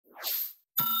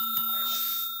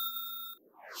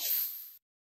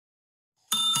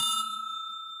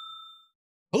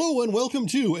Hello and welcome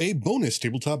to a bonus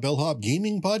Tabletop Bellhop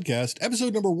gaming podcast,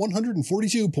 episode number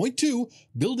 142.2,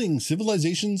 Building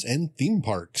Civilizations and Theme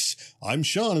Parks. I'm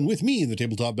Sean, and with me, the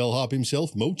Tabletop Bellhop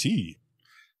himself, Mo T.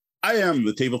 I am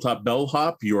the Tabletop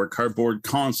Bellhop, your cardboard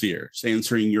concierge,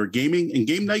 answering your gaming and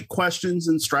game night questions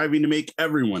and striving to make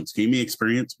everyone's gaming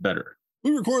experience better.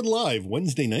 We record live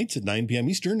Wednesday nights at 9 p.m.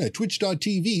 Eastern at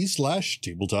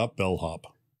twitch.tv/Tabletop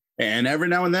Bellhop. And every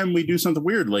now and then we do something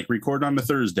weird, like record on a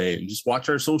Thursday and just watch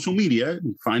our social media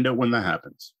and find out when that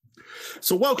happens.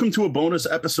 So welcome to a bonus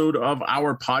episode of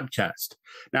our podcast.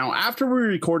 Now, after we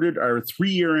recorded our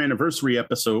 3-year anniversary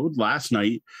episode last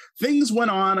night, things went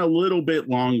on a little bit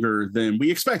longer than we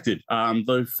expected.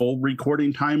 The full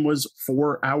recording time was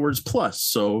 4 hours plus.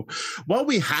 So while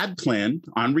we had planned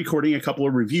on recording a couple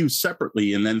of reviews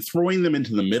separately and then throwing them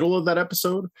into the middle of that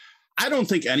episode, I don't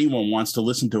think anyone wants to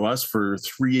listen to us for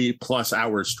 3+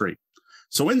 hours straight.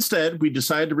 So instead, we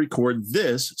decided to record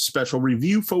this special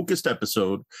review-focused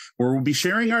episode where we'll be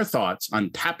sharing our thoughts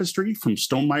on Tapestry from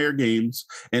Stonemaier Games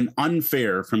and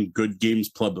Unfair from Good Games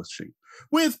Publishing,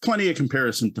 with plenty of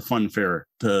comparison to Funfair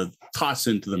to toss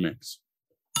into the mix.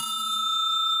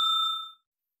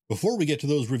 Before we get to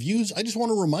those reviews, I just want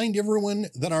to remind everyone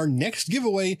that our next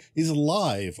giveaway is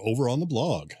live over on the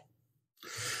blog.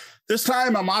 This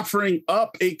time, I'm offering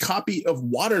up a copy of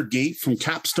Watergate from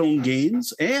Capstone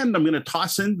Games, and I'm going to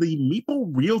toss in the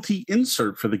Meeple Realty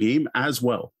insert for the game as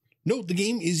well. Note the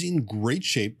game is in great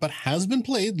shape, but has been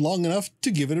played long enough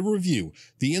to give it a review.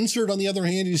 The insert, on the other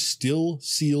hand, is still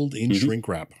sealed in shrink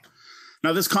wrap.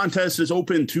 Now, this contest is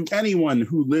open to anyone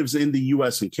who lives in the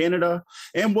US and Canada,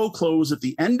 and will close at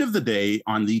the end of the day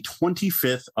on the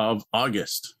 25th of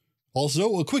August.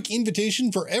 Also, a quick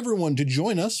invitation for everyone to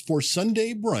join us for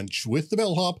Sunday Brunch with the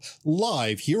Bellhop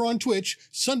live here on Twitch,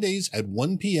 Sundays at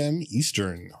 1 p.m.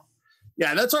 Eastern.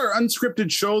 Yeah, that's our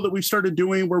unscripted show that we started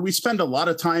doing where we spend a lot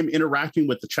of time interacting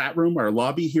with the chat room, our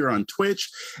lobby here on Twitch,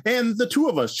 and the two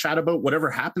of us chat about whatever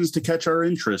happens to catch our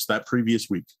interest that previous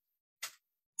week.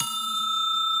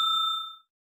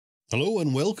 Hello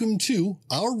and welcome to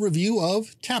our review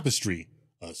of Tapestry,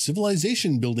 a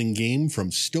civilization building game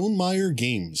from Stonemaier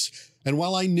Games. And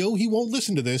while I know he won't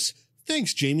listen to this,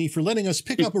 thanks, Jamie, for letting us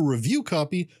pick up a review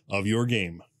copy of your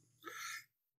game.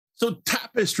 So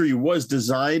Tapestry was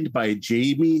designed by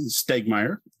Jamie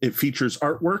Stonemaier. It features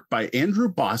artwork by Andrew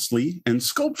Bosley and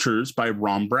sculptures by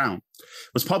Ron Brown. It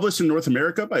was published in North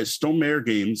America by Stonemaier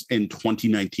Games in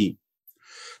 2019.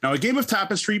 Now, a game of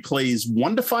Tapestry plays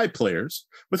 1 to 5 players,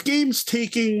 with games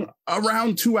taking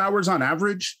around 2 hours on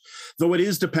average, though it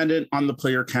is dependent on the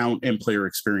player count and player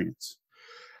experience.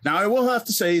 Now, I will have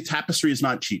to say Tapestry is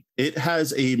not cheap. It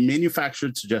has a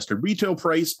manufactured suggested retail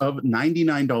price of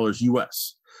 $99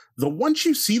 US. Though once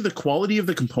you see the quality of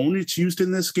the components used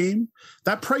in this game,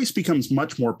 that price becomes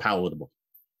much more palatable.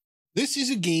 This is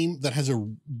a game that has a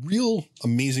real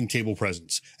amazing table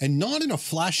presence, and not in a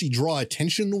flashy draw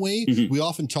attention way we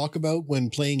often talk about when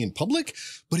playing in public,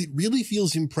 but it really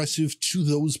feels impressive to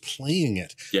those playing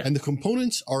it. Yeah. And the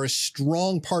components are a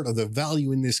strong part of the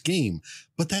value in this game,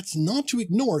 but that's not to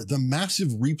ignore the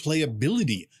massive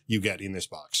replayability you get in this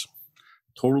box.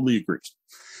 Totally agree.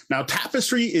 Now,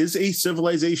 Tapestry is a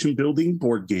civilization building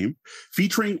board game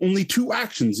featuring only 2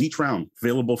 actions each round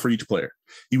available for each player.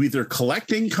 You either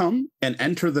collect income and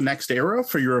enter the next era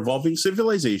for your evolving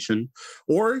civilization,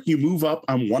 or you move up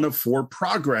on one of 4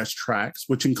 progress tracks,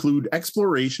 which include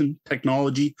exploration,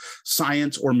 technology,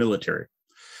 science, or military.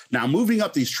 Now, moving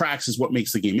up these tracks is what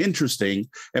makes the game interesting,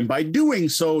 and by doing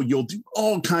so, you'll do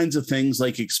all kinds of things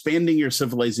like expanding your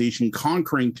civilization,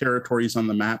 conquering territories on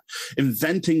the map,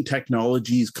 inventing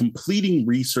technologies, completing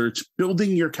research,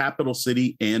 building your capital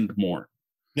city, and more.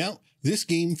 Now, this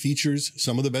game features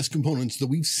some of the best components that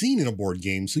we've seen in a board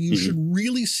game, so you should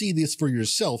really see this for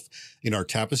yourself in our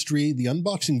Tapestry, the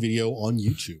unboxing video on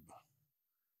YouTube.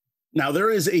 Now, there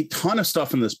is a ton of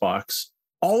stuff in this box.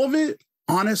 All of it,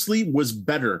 honestly, was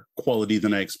better quality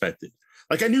than I expected.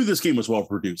 Like, I knew this game was well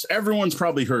produced. Everyone's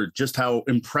probably heard just how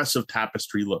impressive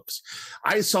Tapestry looks.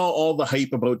 I saw all the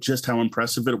hype about just how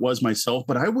impressive it was myself,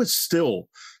 but I was still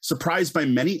surprised by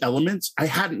many elements I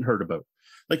hadn't heard about.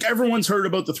 Like, everyone's heard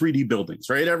about the 3D buildings,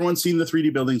 right? Everyone's seen the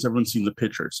 3D buildings, everyone's seen the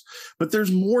pictures, but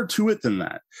there's more to it than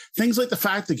that. Things like the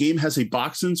fact the game has a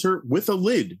box insert with a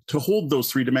lid to hold those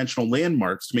 3-dimensional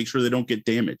landmarks to make sure they don't get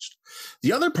damaged.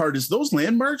 The other part is those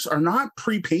landmarks are not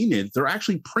pre-painted. They're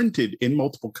actually printed in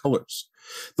multiple colors.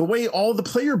 The way all the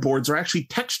player boards are actually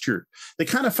textured, they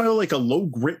kind of feel like a low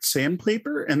grit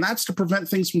sandpaper, and that's to prevent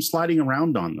things from sliding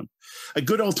around on them. A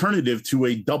good alternative to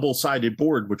a double-sided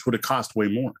board, which would have cost way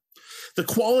more. The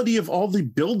quality of all the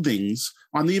buildings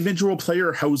on the individual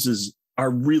player houses are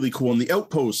really cool. And the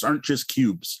outposts aren't just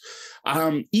cubes.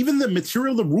 Even the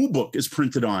material the rule book is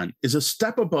printed on is a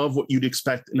step above what you'd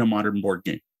expect in a modern board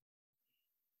game.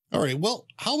 All right. Well,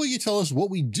 how will you tell us what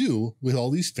we do with all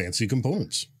these fancy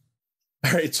components?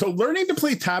 All right. So learning to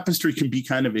play Tapestry can be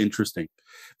kind of interesting.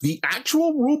 The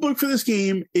actual rule book for this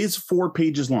game is 4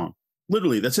 pages long.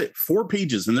 Literally, that's it. 4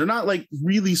 pages. And they're not like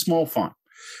really small font.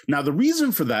 Now, the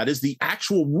reason for that is the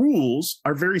actual rules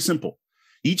are very simple.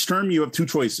 Each term you have 2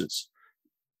 choices.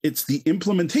 It's the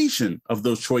implementation of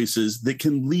those choices that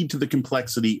can lead to the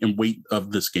complexity and weight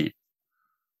of this game.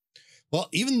 Well,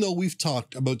 even though we've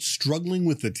talked about struggling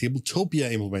with the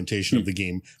Tabletopia implementation of the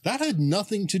game, that had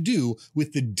nothing to do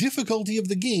with the difficulty of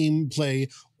the gameplay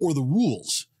or the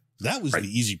rules. That was the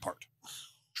easy part.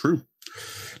 True.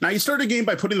 Now, you start a game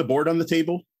by putting the board on the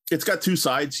table. It's got 2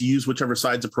 sides. You use whichever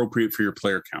side's appropriate for your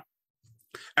player count.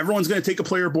 Everyone's going to take a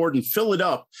player board and fill it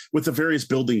up with the various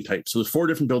building types. So there's 4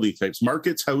 different building types: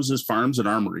 markets, houses, farms, and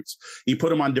armories. You put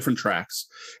them on different tracks.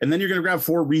 And then you're going to grab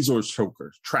 4 resource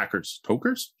trackers.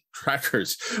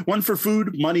 1 for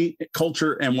food, money,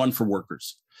 culture, and 1 for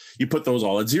workers. You put those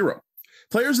all at 0.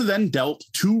 Players are then dealt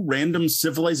 2 random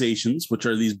civilizations, which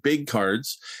are these big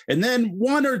cards, and then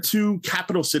 1 or 2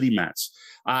 capital city mats.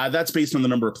 That's based on the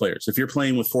number of players. If you're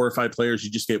playing with 4 or 5 players,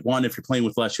 you just get 1. If you're playing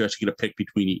with less, you actually get a pick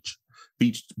between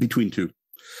 2.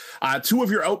 2 of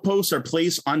your outposts are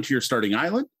placed onto your starting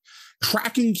island.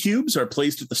 Tracking cubes are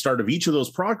placed at the start of each of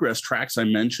those progress tracks I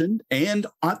mentioned and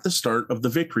at the start of the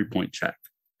victory point check.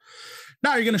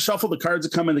 Now you're going to shuffle the cards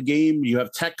that come in the game. You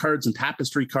have tech cards and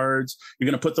tapestry cards. You're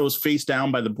going to put those face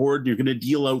down by the board. And you're going to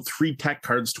deal out 3 tech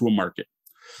cards to a market.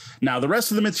 Now, the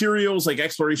rest of the materials like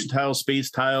exploration tiles,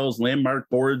 space tiles, landmark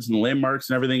boards, and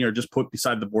landmarks and everything are just put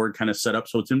beside the board, kind of set up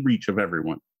so it's in reach of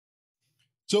everyone.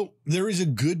 So there is a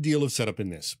good deal of setup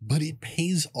in this, but it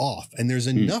pays off. And there's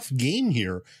enough game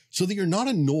here so that you're not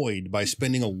annoyed by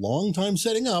spending a long time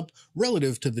setting up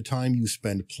relative to the time you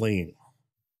spend playing.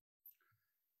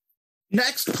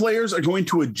 Next, players are going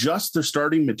to adjust their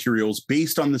starting materials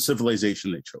based on the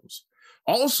civilization they chose.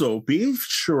 Also, being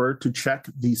sure to check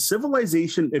the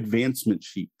civilization advancement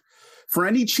sheet for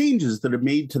any changes that are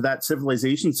made to that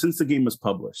civilization since the game was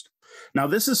published. Now,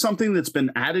 this is something that's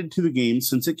been added to the game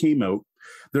since it came out.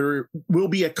 There will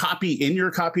be a copy in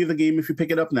your copy of the game if you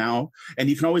pick it up now, and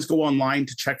you can always go online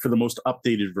to check for the most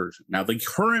updated version. Now, the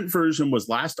current version was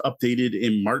last updated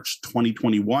in March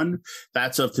 2021.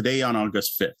 That's of today on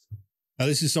August 5th. Now,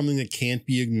 this is something that can't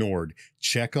be ignored.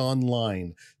 Check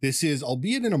online. This is,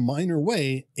 albeit in a minor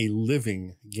way, a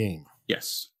living game.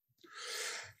 Yes.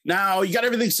 Now, you got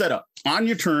everything set up. On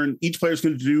your turn, each player is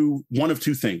going to do one of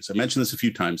 2 things. I mentioned this a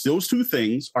few times. Those 2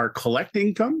 things are collect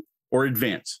income or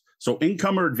advance. So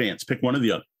income or advance, pick one or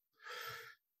the other.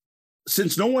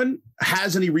 Since no one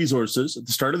has any resources at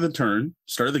the start of the turn,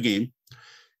 start of the game,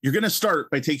 you're going to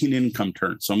start by taking an income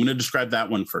turn. So I'm going to describe that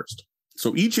one first.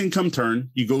 So each income turn,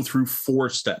 you go through 4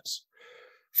 steps.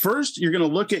 First, you're going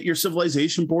to look at your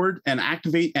civilization board and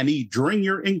activate any during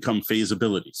your income phase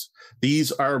abilities.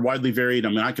 These are widely varied.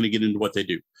 I'm not going to get into what they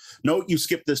do. Note you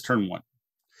skip this turn 1.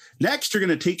 Next, you're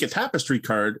going to take a tapestry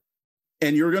card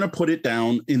and you're going to put it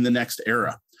down in the next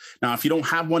era. Now, if you don't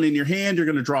have one in your hand, you're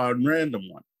going to draw a random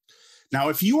one. Now,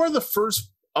 if you are the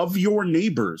first of your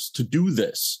neighbors to do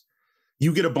this,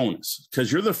 you get a bonus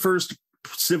because you're the first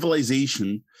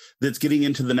civilization that's getting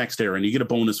into the next era, and you get a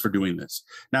bonus for doing this.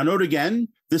 Now, note again,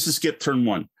 this is skip turn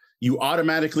 1. You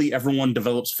automatically, everyone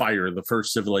develops fire the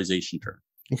first civilization turn.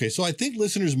 Okay, so I think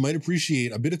listeners might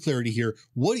appreciate a bit of clarity here.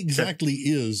 What exactly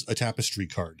is a tapestry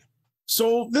card?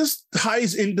 So this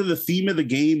ties into the theme of the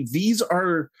game. These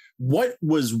are what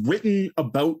was written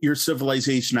about your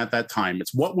civilization at that time.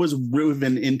 It's what was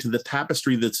woven into the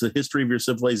tapestry that's the history of your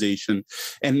civilization.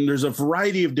 And there's a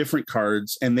variety of different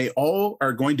cards, and they all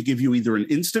are going to give you either an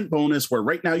instant bonus where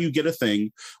right now you get a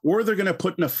thing, or they're going to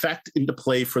put an effect into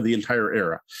play for the entire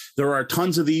era. There are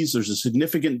tons of these. There's a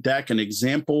significant deck. An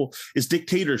example is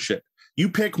dictatorship. You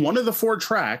pick one of the 4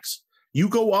 tracks, you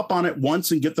go up on it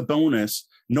once and get the bonus.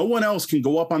 No one else can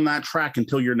go up on that track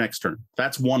until your next turn.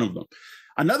 That's one of them.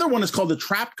 Another one is called the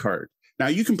trap card. Now,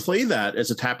 you can play that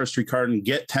as a tapestry card and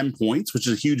get 10 points, which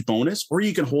is a huge bonus, or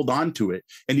you can hold on to it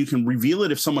and you can reveal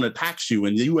it if someone attacks you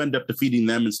and you end up defeating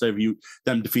them instead of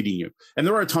them defeating you. And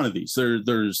there are a ton of these.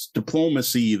 There's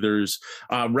diplomacy, there's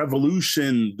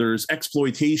revolution, there's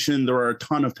exploitation. There are a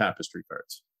ton of tapestry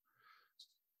cards.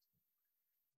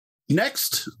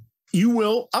 Next, you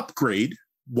will upgrade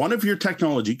one of your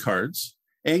technology cards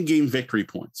and gain victory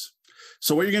points.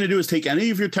 So what you're going to do is take any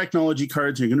of your technology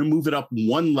cards, you're going to move it up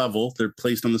 1 level. They're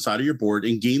placed on the side of your board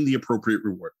and gain the appropriate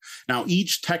reward. Now,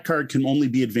 each tech card can only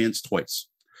be advanced twice.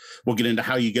 We'll get into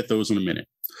how you get those in a minute.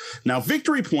 Now,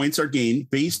 victory points are gained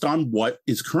based on what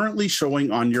is currently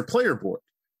showing on your player board,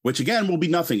 which again will be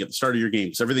nothing at the start of your game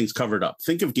because everything's covered up.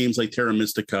 Think of games like Terra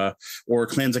Mystica or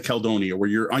Clans of Caledonia, where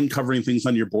you're uncovering things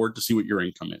on your board to see what your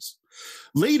income is.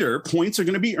 Later, points are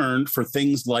going to be earned for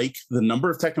things like the number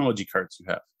of technology cards you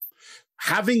have,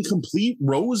 having complete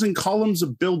rows and columns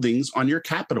of buildings on your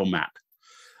capital map,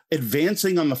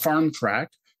 advancing on the farm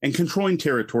track, and controlling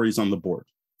territories on the board.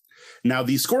 Now,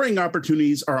 these scoring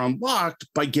opportunities are unlocked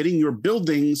by getting your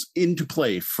buildings into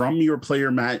play from your player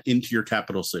mat into your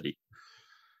capital city.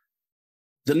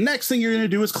 The next thing you're going to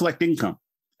do is collect income.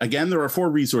 Again, there are 4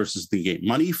 resources in the game: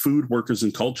 money, food, workers,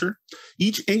 and culture.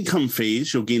 Each income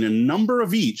phase, you'll gain a number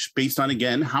of each based on,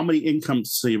 again, how many income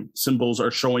symbols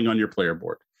are showing on your player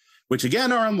board, which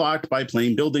again are unlocked by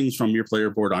playing buildings from your player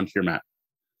board onto your map.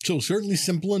 So certainly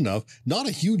simple enough, not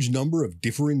a huge number of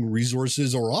differing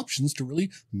resources or options to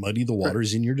really muddy the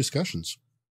waters in your discussions.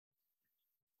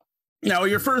 Now,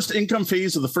 your first income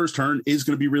phase of the first turn is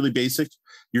going to be really basic.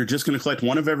 You're just going to collect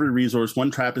 1 of every resource, 1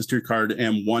 Tapestry card,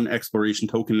 and 1 exploration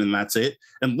token, and that's it,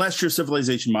 unless your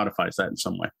civilization modifies that in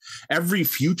some way. Every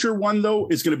future one, though,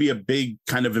 is going to be a big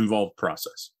kind of involved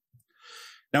process.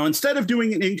 Now, instead of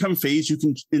doing an income phase, you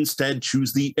can instead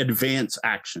choose the advance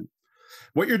action.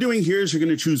 What you're doing here is you're going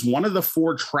to choose one of the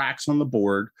 4 tracks on the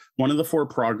board, one of the 4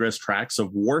 progress tracks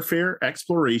of warfare,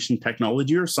 exploration,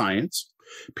 technology, or science.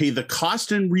 Pay the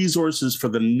cost and resources for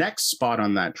the next spot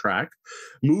on that track,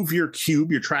 move your cube,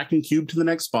 your tracking cube, to the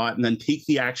next spot, and then take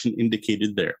the action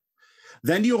indicated there.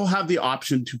 Then you'll have the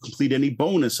option to complete any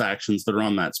bonus actions that are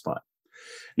on that spot.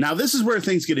 Now, this is where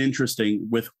things get interesting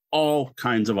with all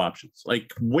kinds of options,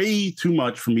 like way too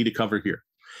much for me to cover here.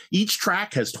 Each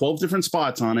track has 12 different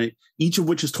spots on it, each of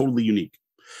which is totally unique.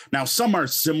 Now, some are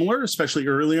similar, especially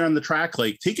earlier on the track,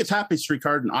 like take a Tapestry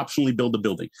card and optionally build a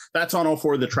building. That's on all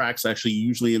 4 of the tracks, actually,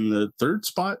 usually in the 3rd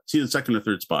spot, the 2nd or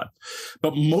 3rd spot.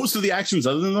 But most of the actions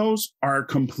other than those are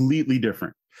completely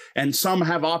different. And some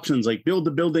have options like build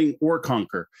a building or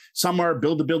conquer. Some are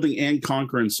build a building and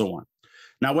conquer, and so on.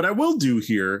 Now, what I will do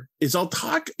here is I'll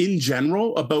talk in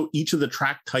general about each of the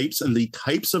track types and the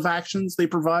types of actions they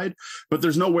provide, but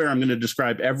there's nowhere I'm going to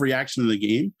describe every action in the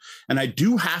game. And I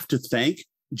do have to thank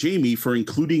Jamie for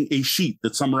including a sheet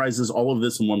that summarizes all of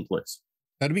this in one place.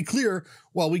 Now, to be clear,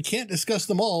 while we can't discuss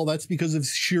them all, that's because of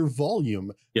sheer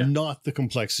volume, not the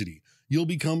complexity. You'll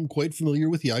become quite familiar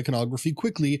with the iconography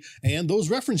quickly, and those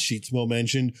reference sheets Mo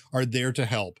mentioned are there to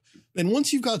help. And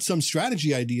once you've got some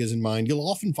strategy ideas in mind, you'll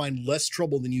often find less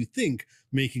trouble than you think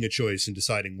making a choice and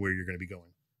deciding where you're going to be going.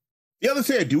 The other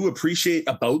thing I do appreciate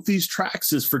about these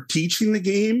tracks is for teaching the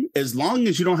game, as long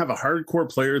as you don't have a hardcore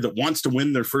player that wants to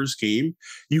win their first game,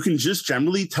 you can just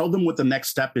generally tell them what the next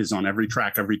step is on every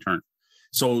track, every turn.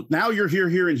 So now you're here,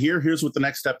 here, and here. Here's what the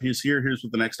next step is here. Here's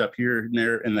what the next step here, and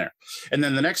there, and there. And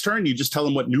then the next turn, you just tell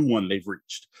them what new one they've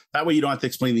reached. That way you don't have to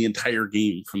explain the entire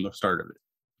game from the start of it.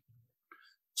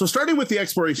 So starting with the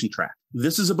exploration track,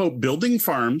 this is about building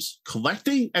farms,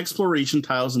 collecting exploration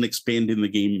tiles, and expanding the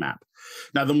game map.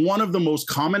 Now, one of the most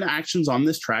common actions on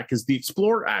this track is the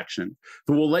explore action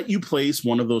that will let you place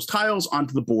one of those tiles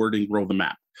onto the board and grow the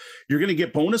map. You're going to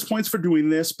get bonus points for doing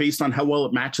this based on how well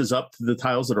it matches up to the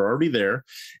tiles that are already there,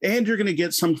 and you're going to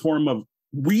get some form of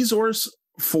resource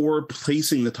for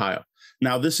placing the tile.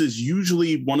 Now, this is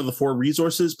usually one of the 4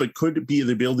 resources, but could be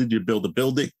the ability to build a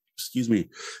building, the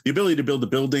ability to build a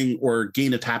building or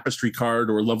gain a Tapestry card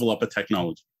or level up a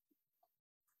technology.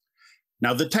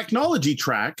 Now, the technology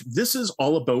track, this is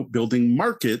all about building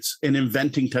markets and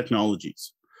inventing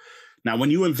technologies. Now, when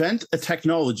you invent a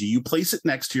technology, you place it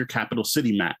next to your capital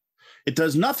city map. It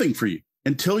does nothing for you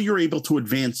until you're able to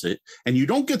advance it, and you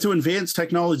don't get to advance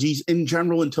technologies in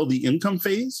general until the income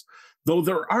phase, though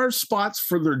there are spots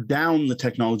further down the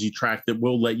technology track that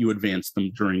will let you advance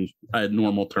them during a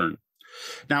normal turn.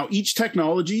 Now, each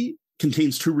technology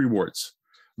contains 2 rewards.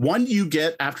 One you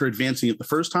get after advancing it the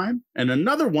first time, and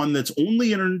another one that's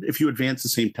only earned if you advance the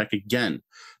same tech again.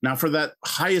 Now, for that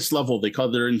highest level, they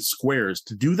call it in squares.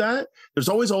 To do that, there's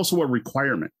always also a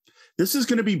requirement. This is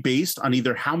going to be based on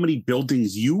either how many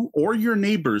buildings you or your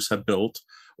neighbors have built,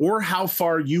 or how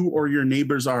far you or your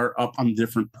neighbors are up on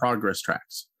different progress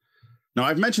tracks. Now,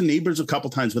 I've mentioned neighbors a couple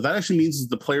times, but that actually means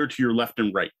the player to your left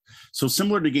and right. So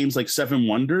similar to games like Seven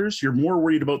Wonders, you're more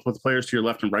worried about what the players to your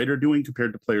left and right are doing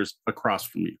compared to players across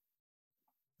from you.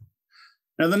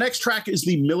 Now, the next track is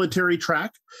the military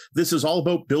track. This is all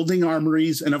about building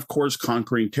armories and, of course,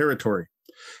 conquering territory.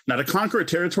 Now, to conquer a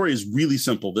territory is really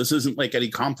simple. This isn't like any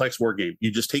complex war game.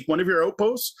 You just take one of your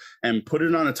outposts and put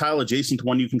it on a tile adjacent to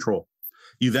one you control.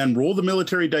 You then roll the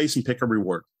military dice and pick a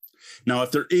reward. Now,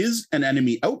 if there is an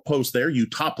enemy outpost there, you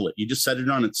topple it. You just set it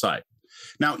on its side.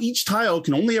 Now, each tile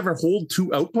can only ever hold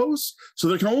 2 outposts, so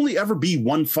there can only ever be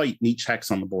 1 fight in each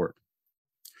hex on the board.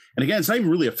 And again, it's not even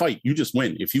really a fight. You just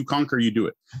win. If you conquer, you do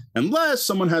it. Unless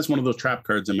someone has one of those trap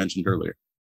cards I mentioned earlier.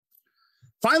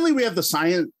 Finally, we have the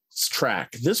science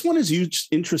track. This one is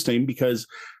interesting because,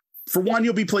 for one,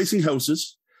 you'll be placing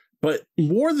houses. But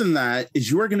more than that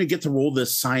is you are going to get to roll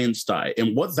this science die.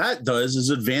 And what that does is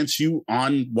advance you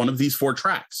on one of these 4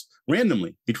 tracks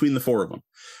randomly between the 4 of them.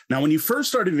 Now, when you first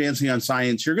start advancing on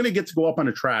science, you're going to get to go up on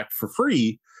a track for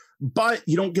free, but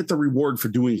you don't get the reward for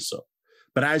doing so.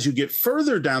 But as you get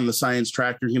further down the science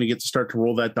track, you're going to get to start to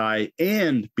roll that die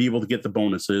and be able to get the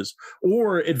bonuses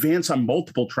or advance on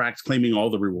multiple tracks, claiming all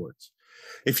the rewards.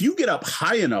 If you get up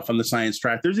high enough on the science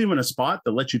track, there's even a spot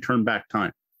that lets you turn back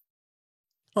time.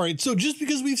 All right, so just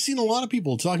because we've seen a lot of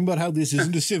people talking about how this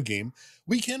isn't a civ game,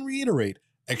 we can reiterate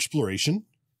exploration,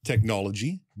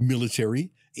 technology,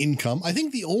 military, income. I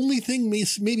think the only thing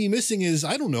maybe missing is,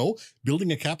 I don't know,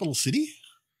 building a capital city?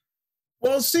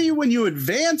 Well, see, when you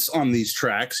advance on these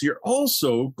tracks, you're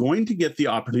also going to get the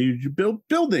opportunity to build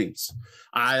buildings.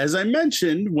 As I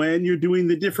mentioned, when you're doing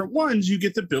the different ones, you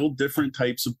get to build different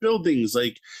types of buildings.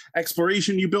 Like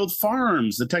exploration, you build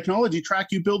farms. The technology track,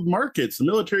 you build markets. The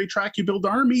military track, you build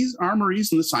armories.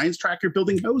 And the science track, you're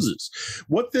building houses.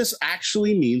 What this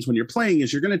actually means when you're playing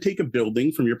is you're going to take a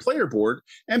building from your player board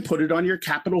and put it on your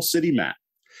capital city map.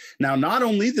 Now, not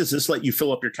only does this let you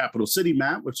fill up your capital city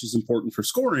map, which is important for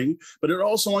scoring, but it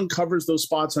also uncovers those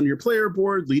spots on your player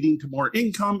board, leading to more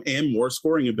income and more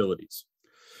scoring abilities.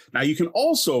 Now, you can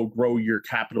also grow your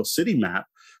capital city map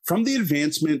from the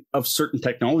advancement of certain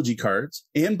technology cards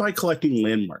and by collecting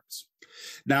landmarks.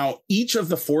 Now, each of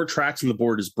the 4 tracks on the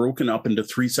board is broken up into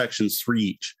 3 sections, 3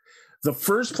 each. The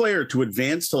first player to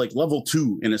advance to like level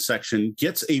 2 in a section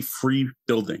gets a free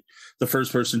building. The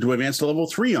first person to advance to level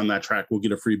 3 on that track will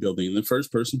get a free building. And the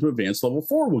first person to advance to level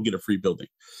 4 will get a free building.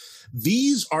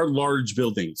 These are large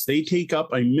buildings. They take up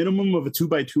a minimum of a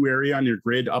 2x2 area on your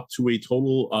grid up to a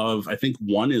total of, I think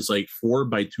one is like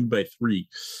 4x2x3.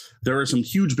 There are some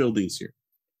huge buildings here.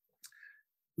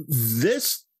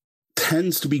 This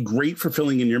tends to be great for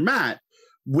filling in your mat,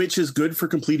 which is good for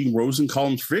completing rows and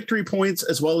columns for victory points,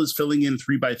 as well as filling in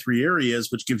 3x3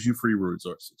 areas, which gives you free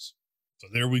resources. So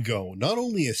there we go. Not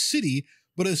only a city,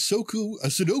 but a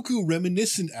Sudoku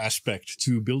reminiscent aspect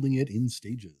to building it in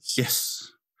stages.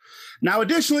 Yes. Now,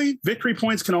 additionally, victory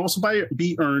points can also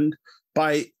be earned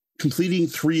by completing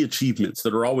 3 achievements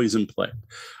that are always in play.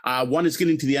 One is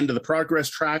getting to the end of the progress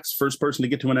tracks, first person to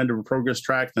get to an end of a progress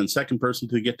track, then second person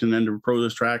to get to an end of a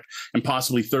progress track, and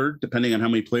possibly third, depending on how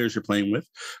many players you're playing with.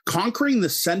 Conquering the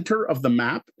center of the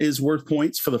map is worth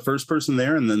points for the first person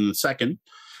there, and then the second.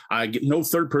 No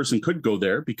third person could go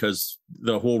there because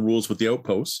the whole rules with the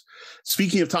outposts.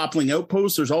 Speaking of toppling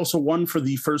outposts, there's also one for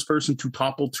the first person to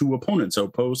topple 2 opponents'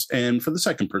 outposts, and for the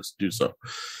second person to do so.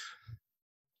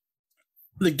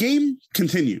 The game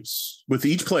continues with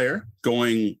each player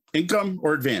going income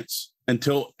or advance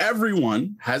until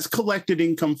everyone has collected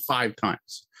income 5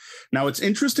 times. Now, it's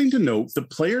interesting to note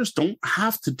that players don't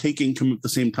have to take income at the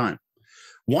same time.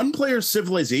 One player's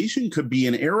civilization could be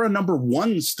in era number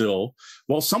 1 still,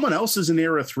 while someone else is in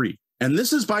era 3. And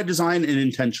this is by design and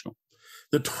intentional.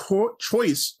 The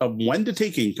choice of when to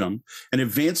take income and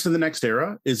advance to the next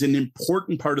era is an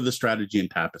important part of the strategy in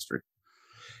Tapestry.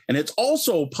 And it's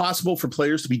also possible for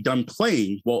players to be done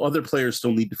playing while other players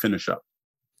still need to finish up.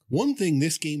 One thing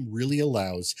this game really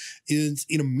allows is,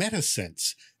 in a meta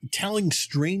sense, telling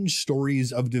strange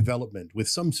stories of development, with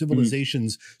some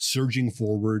civilizations surging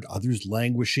forward, others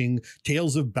languishing,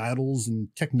 tales of battles and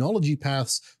technology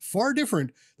paths far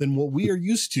different than what we are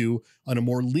used to on a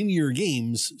more linear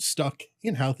games stuck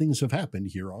in how things have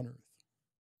happened here on Earth.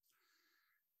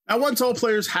 Now, once all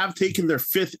players have taken their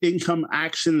 5th income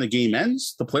action, the game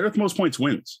ends. The player with the most points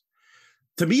wins.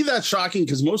 To me, that's shocking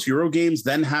because most Euro games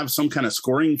then have some kind of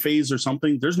scoring phase or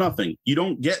something. There's nothing. You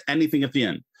don't get anything at the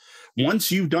end.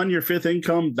 Once you've done your 5th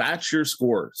income, that's your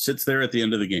score. Sits there at the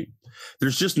end of the game.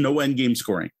 There's just no end game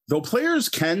scoring. Though players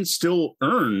can still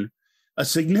earn a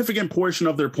significant portion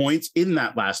of their points in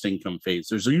that last income phase.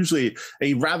 There's usually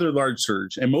a rather large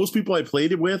surge. And most people I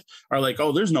played it with are like,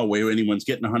 oh, there's no way anyone's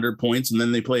getting 100 points. And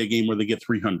then they play a game where they get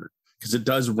 300. Because it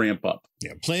does ramp up.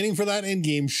 Yeah, planning for that end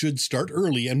game should start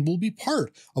early and will be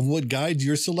part of what guides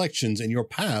your selections and your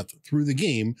path through the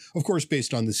game, of course,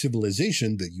 based on the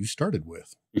civilization that you started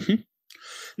with. Mm-hmm.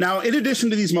 Now, in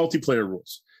addition to these multiplayer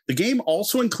rules, the game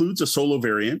also includes a solo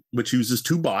variant, which uses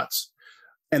 2 bots,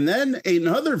 and then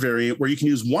another variant where you can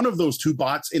use one of those 2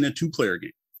 bots in a 2-player game.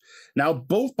 Now,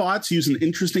 both bots use an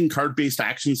interesting card-based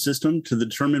action system to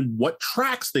determine what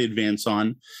tracks they advance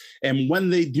on, and when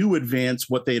they do advance,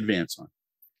 what they advance on.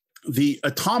 The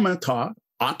automa,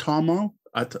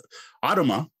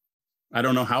 I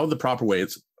don't know how the proper way.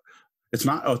 It's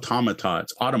not automata,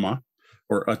 it's automa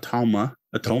or atoma,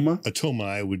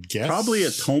 I would guess. Probably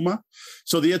Atoma.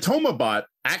 So the Atoma bot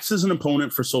acts as an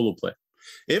opponent for solo play.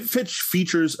 It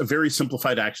features a very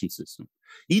simplified action system.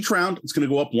 Each round, it's going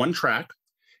to go up one track.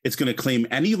 It's going to claim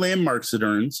any landmarks it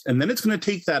earns, and then it's going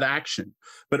to take that action.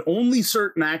 But only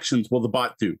certain actions will the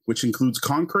bot do, which includes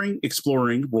conquering,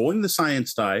 exploring, rolling the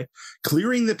science die,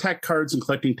 clearing the tech cards, and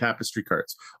collecting tapestry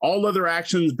cards. All other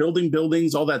actions, building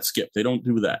buildings, all that skip. They don't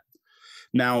do that.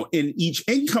 Now, in each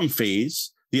income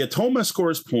phase, the Atoma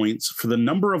scores points for the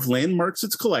number of landmarks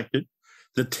it's collected,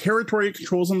 the territory it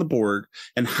controls on the board,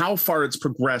 and how far it's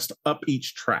progressed up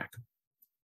each track.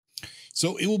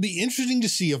 So it will be interesting to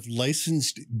see if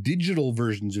licensed digital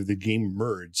versions of the game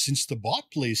merge, since the bot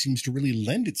play seems to really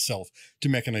lend itself to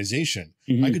mechanization.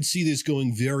 Mm-hmm. I could see this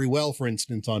going very well, for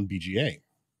instance, on BGA.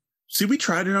 See, we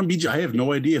tried it on BGA. I have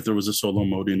no idea if there was a solo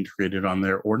mode integrated on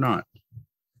there or not.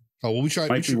 Oh, well, we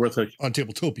tried on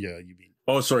Tabletopia, you mean?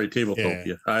 Oh, sorry,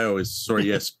 Tabletopia. Yeah.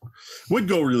 Yes. Would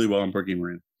go really well on Board Game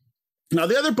Arena. Now,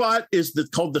 the other bot is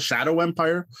called the Shadow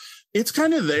Empire. It's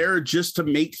kind of there just to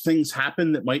make things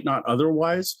happen that might not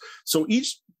otherwise. So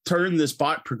each turn, this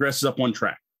bot progresses up one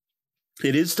track.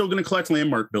 It is still going to collect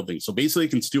landmark buildings. So basically,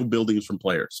 it can steal buildings from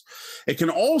players. It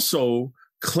can also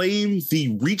claim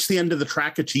the reach the end of the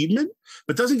track achievement,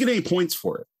 but doesn't get any points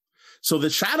for it. So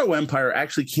the Shadow Empire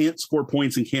actually can't score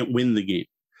points and can't win the game.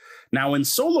 Now, in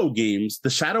solo games, the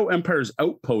Shadow Empire's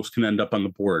outpost can end up on the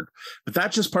board, but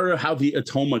that's just part of how the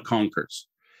Atoma conquers.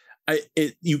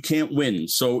 You can't win.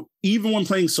 So even when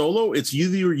playing solo, it's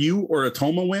either you or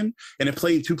Atoma win, and if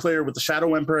playing two-player with the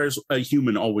Shadow Empires, a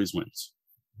human always wins.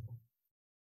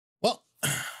 Well,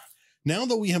 now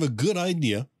that we have a good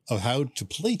idea of how to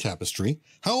play Tapestry,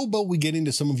 how about we get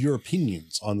into some of your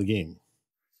opinions on the game?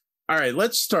 All right,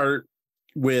 let's start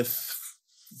with,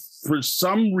 for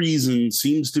some reason,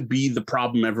 seems to be the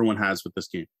problem everyone has with this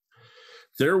game.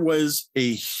 There was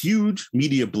a huge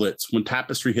media blitz when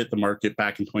Tapestry hit the market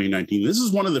back in 2019. This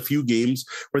is one of the few games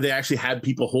where they actually had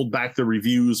people hold back their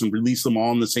reviews and release them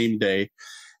all on the same day.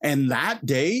 And that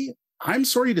day, I'm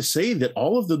sorry to say that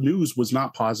all of the news was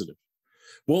not positive.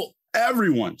 Well,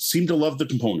 everyone seemed to love the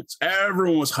components.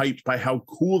 Everyone was hyped by how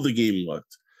cool the game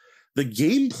looked. The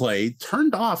gameplay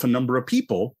turned off a number of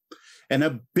people. And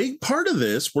a big part of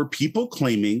this were people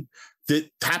claiming that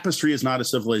Tapestry is not a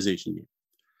civilization game.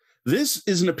 This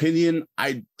is an opinion.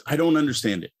 I don't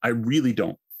understand it. I really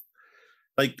don't.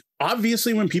 Like,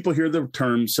 obviously, when people hear the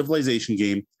term civilization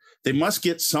game, they must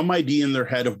get some idea in their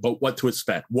head about what to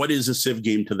expect. What is a civ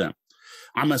game to them?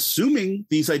 I'm assuming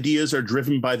these ideas are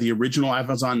driven by the original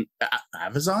Avalon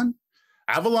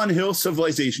Hill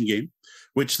civilization game,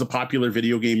 which the popular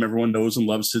video game everyone knows and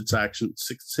loves, I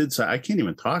can't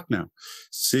even talk now.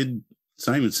 It's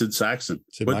not even Sid Saxon,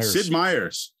 but Sid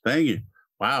Meier's. Thank you.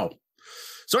 Wow.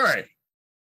 Sorry.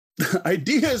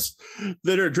 Ideas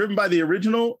that are driven by the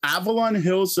original Avalon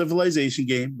Hill civilization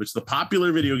game, which the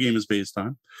popular video game is based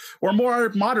on, or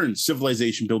more modern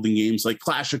civilization building games like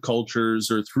Clash of Cultures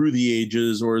or Through the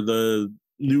Ages, or the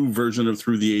new version of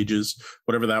Through the Ages,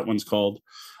 whatever that one's called.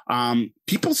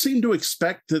 People seem to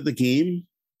expect that the game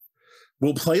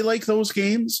will play like those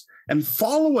games and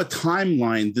follow a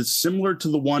timeline that's similar to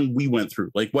the one we went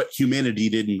through, like what humanity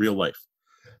did in real life.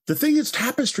 The thing is,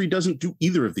 Tapestry doesn't do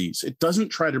either of these. It doesn't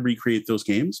try to recreate those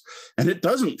games, and it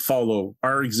doesn't follow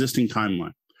our existing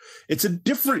timeline. It's a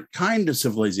different kind of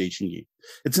civilization game.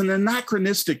 It's an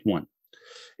anachronistic one.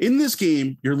 In this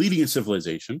game, you're leading a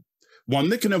civilization, one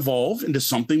that can evolve into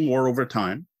something more over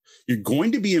time. You're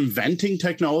going to be inventing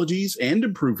technologies and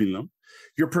improving them.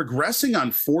 You're progressing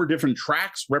on 4 different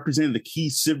tracks representing the key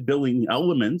civ building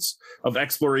elements of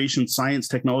exploration, science,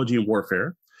 technology, and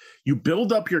warfare. You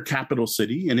build up your capital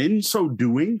city, and in so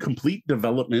doing, complete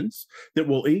developments that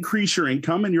will increase your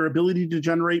income and your ability to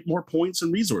generate more points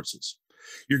and resources.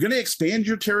 You're going to expand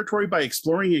your territory by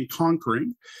exploring and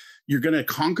conquering. You're going to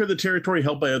conquer the territory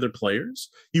held by other players.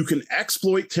 You can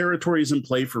exploit territories and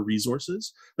play for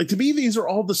resources. Like, to me, these are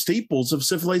all the staples of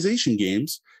civilization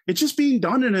games. It's just being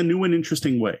done in a new and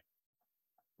interesting way.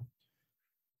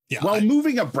 Yeah, while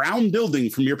moving a brown building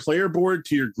from your player board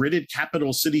to your gridded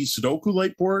capital city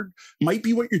Sudoku-like board might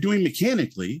be what you're doing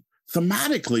mechanically,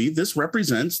 thematically, this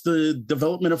represents the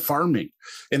development of farming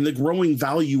and the growing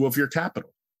value of your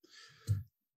capital.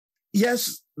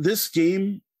 Yes, this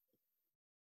game,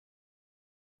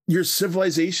 your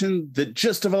civilization that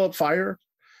just developed fire,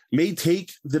 may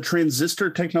take the transistor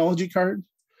technology card,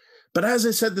 but as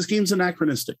I said, this game's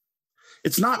anachronistic.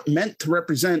 It's not meant to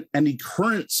represent any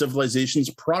current civilization's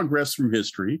progress through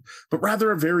history, but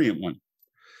rather a variant one.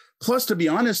 Plus, to be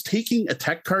honest, taking a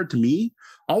tech card to me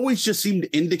always just seemed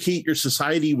to indicate your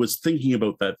society was thinking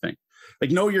about that thing.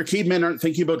 Like, no, your cavemen aren't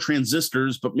thinking about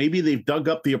transistors, but maybe they've dug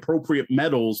up the appropriate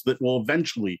metals that will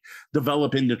eventually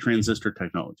develop into transistor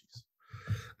technologies.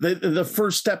 The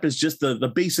first step is just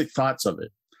the basic thoughts of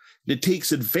it. It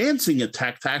takes advancing a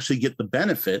tech to actually get the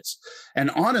benefits.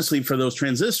 And honestly, for those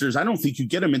transistors, I don't think you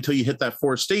get them until you hit that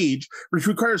 4th stage, which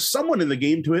requires someone in the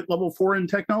game to hit level 4 in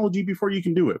technology before you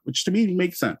can do it, which to me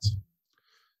makes sense.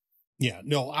 Yeah,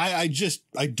 no, I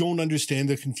don't understand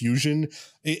the confusion.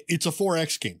 It's a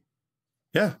 4X game.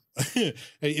 Yeah.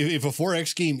 If a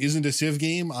 4X game isn't a Civ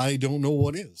game, I don't know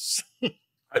what is.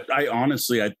 I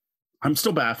honestly, I'm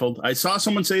still baffled. I saw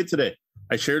someone say it today.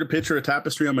 I shared a picture of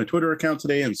Tapestry on my Twitter account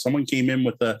today, and someone came in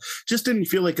with just didn't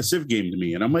feel like a Civ game to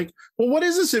me. And I'm like, well, what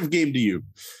is a Civ game to you?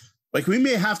 Like, we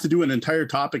may have to do an entire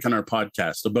topic on our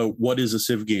podcast about what is a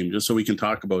Civ game, just so we can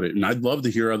talk about it. And I'd love to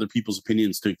hear other people's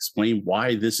opinions to explain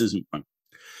why this isn't fun.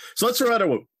 So let's throw that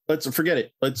out. Let's forget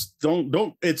it. Let's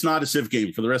don't. It's not a Civ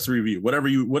game for the rest of the review.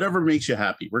 Whatever makes you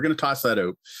happy. We're going to toss that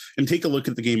out and take a look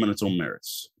at the game on its own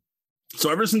merits. So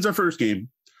ever since our first game,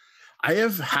 I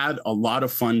have had a lot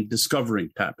of fun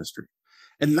discovering Tapestry.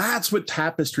 And that's what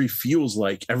Tapestry feels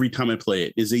like every time I play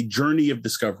it, is a journey of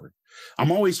discovery.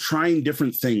 I'm always trying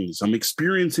different things. I'm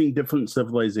experiencing different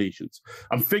civilizations.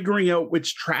 I'm figuring out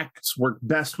which tracks work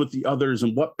best with the others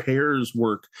and what pairs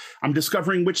work. I'm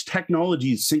discovering which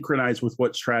technologies synchronize with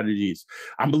what strategies.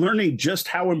 I'm learning just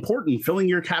how important filling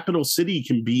your capital city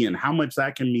can be and how much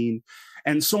that can mean,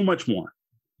 and so much more.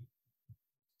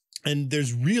 And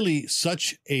there's really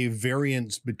such a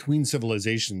variance between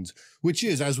civilizations, which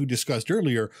is, as we discussed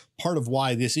earlier, part of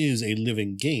why this is a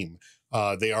living game.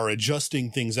 They are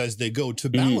adjusting things as they go to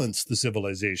balance the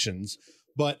civilizations,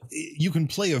 but you can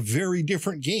play a very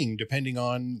different game depending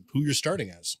on who you're starting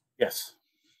as. Yes.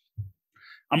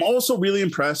 I'm also really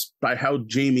impressed by how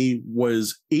Jamie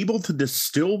was able to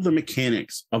distill the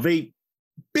mechanics of a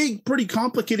big, pretty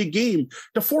complicated game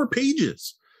to 4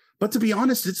 pages. But to be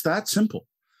honest, it's that simple.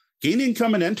 Gain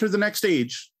income and enter the next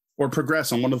stage or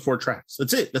progress on one of the 4 tracks.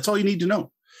 That's it. That's all you need to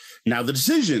know. Now, the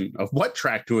decision of what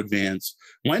track to advance,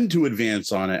 when to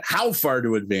advance on it, how far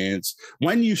to advance,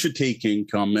 when you should take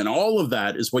income, and all of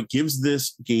that is what gives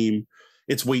this game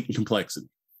its weight and complexity.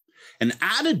 And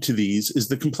added to these is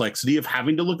the complexity of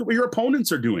having to look at what your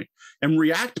opponents are doing and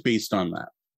react based on that.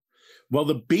 Well,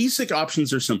 the basic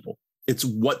options are simple. It's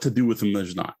what to do with them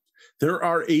there's not. There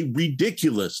are a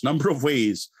ridiculous number of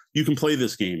ways you can play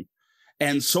this game.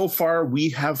 And so far, we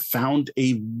have found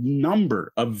a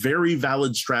number of very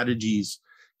valid strategies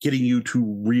getting you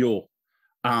to real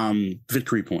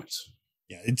victory points.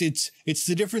 Yeah, it's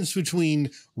the difference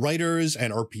between writers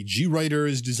and RPG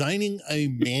writers designing a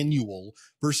manual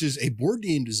versus a board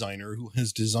game designer who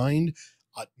has designed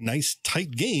a nice,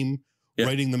 tight game,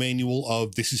 writing the manual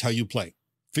of this is how you play.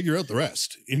 Figure out the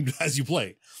rest as you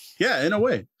play. Yeah, in a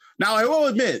way. Now, I will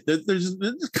admit that there's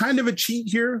kind of a cheat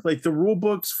here. Like, the rule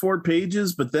book's 4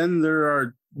 pages, but then there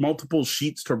are multiple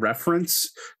sheets to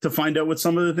reference to find out what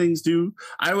some of the things do.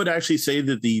 I would actually say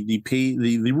that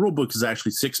the rule book is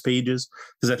actually 6 pages,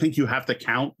 because I think you have to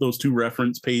count those 2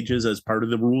 reference pages as part of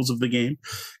the rules of the game,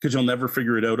 because you'll never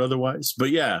figure it out otherwise.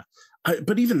 But yeah,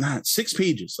 but even that, 6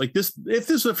 pages. Like, this, if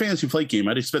this was a fantasy flight game,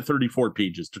 I'd expect 34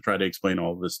 pages to try to explain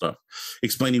all of this stuff,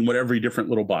 explaining what every different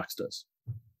little box does.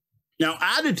 Now,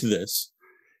 added to this,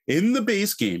 in the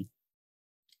base game,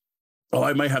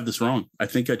 I might have this wrong. I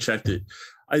think I checked it.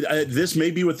 This may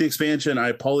be with the expansion. I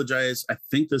apologize. I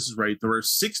think this is right. There are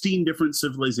 16 different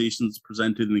civilizations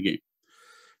presented in the game.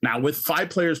 Now, with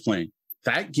 5 players playing,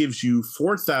 that gives you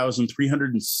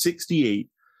 4,368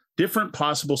 different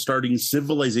possible starting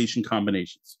civilization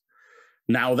combinations.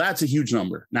 Now, that's a huge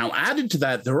number. Now, added to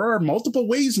that, there are multiple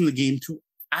ways in the game to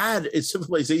add a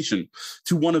civilization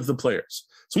to one of the players.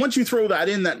 So once you throw that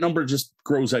in, that number just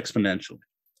grows exponentially.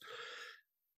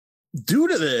 Due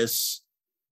to this,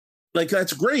 like,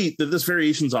 that's great that this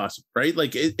variation is awesome, right?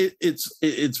 Like,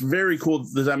 it's very cool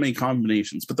that there's that many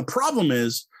combinations. But the problem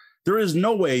is, there is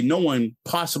no way no one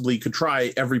possibly could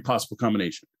try every possible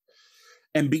combination.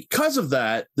 And because of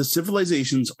that, the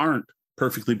civilizations aren't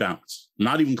perfectly balanced.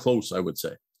 Not even close, I would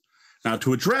say. Now,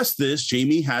 to address this,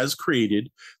 Jamie has created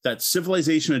that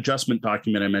civilization adjustment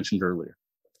document I mentioned earlier,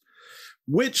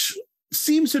 which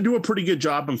seems to do a pretty good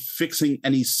job of fixing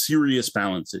any serious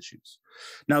balance issues.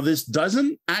 Now, this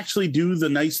doesn't actually do the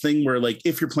nice thing where, like,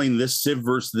 if you're playing this civ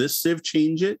versus this civ,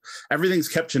 change it. Everything's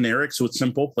kept generic, so it's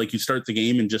simple. Like, you start the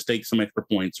game and just take some extra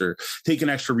points or take an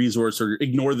extra resource or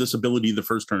ignore this ability the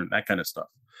first turn, that kind of stuff.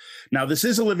 Now, this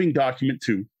is a living document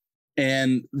too,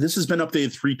 and this has been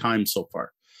updated 3 times so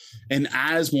far. And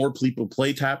as more people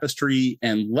play Tapestry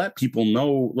and let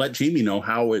Jamie know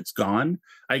how it's gone,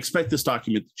 I expect this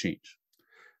document to change.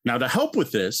 Now, to help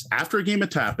with this, after a game of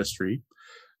Tapestry,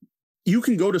 you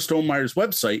can go to Stonemeier's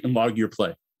website and log your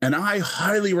play. And I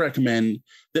highly recommend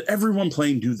that everyone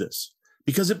playing do this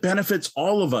because it benefits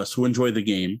all of us who enjoy the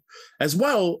game, as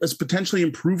well as potentially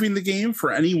improving the game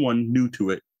for anyone new to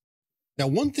it. Now,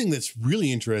 one thing that's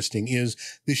really interesting is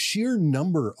the sheer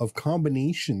number of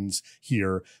combinations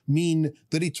here mean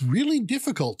that it's really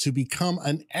difficult to become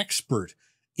an expert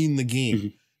in the game. Mm-hmm.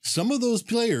 Some of those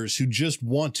players who just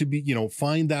want to be,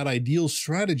 find that ideal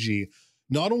strategy,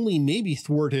 not only may be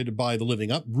thwarted by the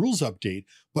Living Up rules update,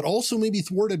 but also may be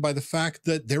thwarted by the fact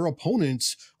that their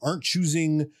opponents aren't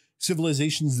choosing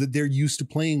civilizations that they're used to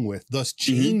playing with, thus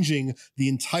changing the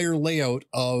entire layout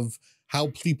of how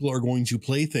people are going to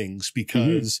play things,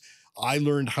 because I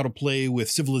learned how to play with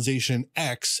Civilization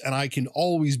X and I can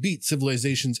always beat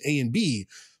civilizations A and B.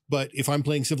 But if I'm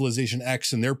playing Civilization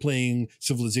X and they're playing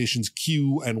civilizations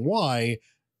Q and Y,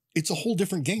 it's a whole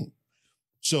different game.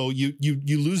 So you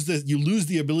lose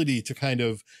the ability to kind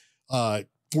of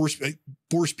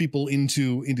force people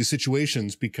into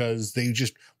situations because they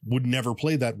just would never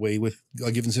play that way with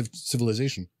a given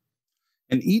civilization.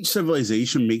 And each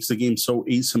civilization makes the game so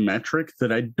asymmetric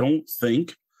that I don't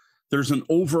think there's an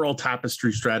overall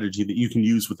Tapestry strategy that you can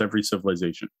use with every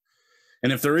civilization.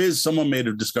 And if there is, someone may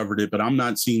have discovered it, but I'm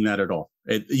not seeing that at all.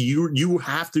 You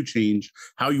have to change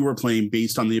how you are playing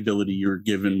based on the ability you're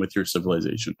given with your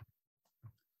civilization.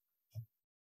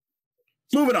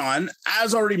 Moving on,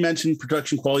 as already mentioned,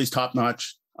 production quality is top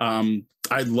notch.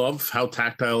 I love how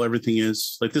tactile everything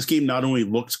is. Like, this game not only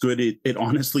looks good, it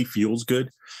honestly feels good.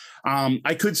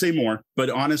 I could say more,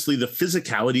 but honestly, the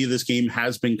physicality of this game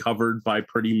has been covered by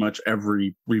pretty much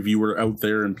every reviewer out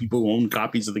there and people who own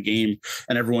copies of the game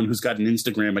and everyone who's got an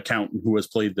Instagram account and who has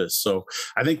played this. So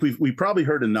I think we've probably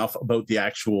heard enough about the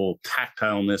actual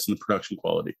tactileness and the production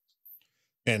quality.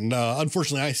 And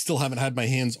unfortunately, I still haven't had my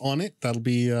hands on it. That'll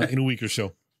be in a week or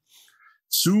so.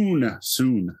 Soon.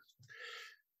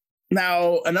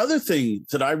 Now, another thing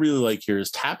that I really like here is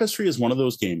Tapestry is one of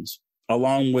those games,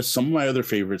 along with some of my other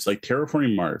favorites like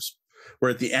Terraforming Mars, where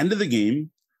at the end of the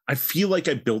game, I feel like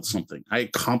I built something. I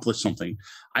accomplished something.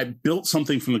 I built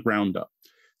something from the ground up.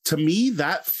 To me,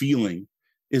 that feeling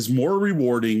is more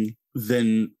rewarding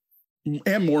and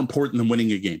more important than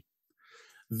winning a game.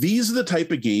 These are the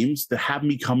type of games that have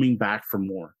me coming back for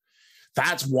more.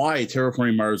 That's why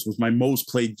Terraforming Mars was my most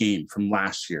played game from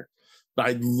last year.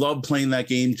 I love playing that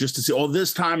game just to see,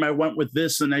 this time I went with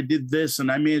this and I did this and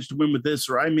I managed to win with this,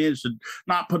 or I managed to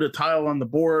not put a tile on the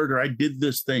board, or I did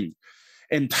this thing.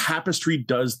 And Tapestry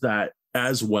does that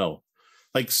as well.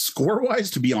 Like,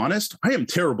 score-wise, to be honest, I am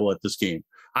terrible at this game.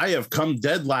 I have come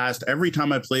dead last every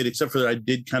time I played, except for that I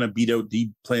did kind of beat out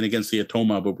Deep playing against the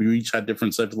Atoma, but we each had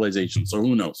different civilizations, so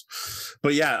who knows?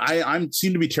 But yeah, I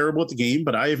seem to be terrible at the game,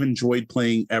 but I have enjoyed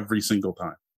playing every single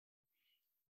time.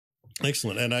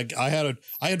 Excellent. And I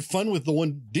had fun with the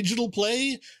one digital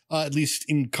play, at least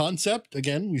in concept.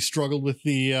 Again, we struggled with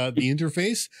the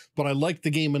interface, but I liked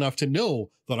the game enough to know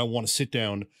that I want to sit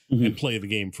down and play the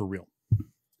game for real.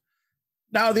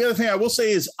 Now, the other thing I will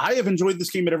say is I have enjoyed this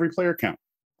game at every player count.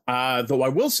 Though I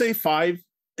will say 5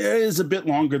 is a bit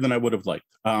longer than I would have liked.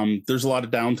 There's a lot of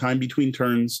downtime between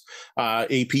turns.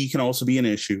 AP can also be an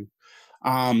issue.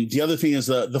 The other thing is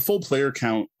the full player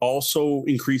count also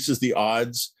increases the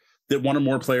odds that one or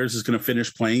more players is going to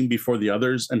finish playing before the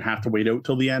others and have to wait out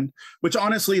till the end, which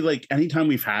honestly, like, anytime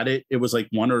we've had it, it was like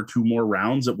 1 or 2 more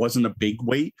rounds. It wasn't a big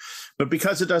wait, but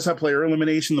because it does have player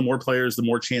elimination, the more players, the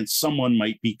more chance someone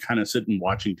might be kind of sitting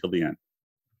watching till the end.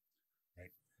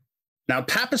 Right. Now,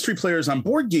 Tapestry players on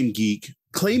Board Game Geek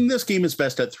claim this game is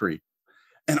best at 3.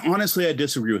 And honestly, I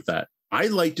disagree with that. I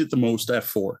liked it the most at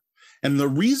 4. And the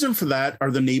reason for that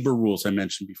are the neighbor rules I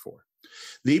mentioned before.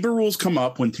 Neighbor rules come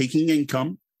up when taking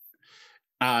income,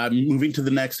 moving to the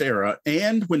next era,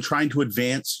 and when trying to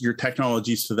advance your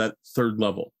technologies to that 3rd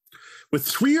level. With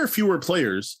 3 or fewer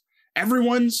players,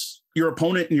 everyone's your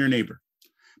opponent and your neighbor.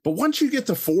 But once you get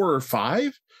to 4 or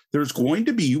 5, there's going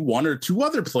to be 1 or 2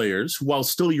 other players who, while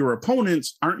still your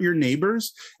opponents, aren't your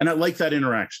neighbors. And I like that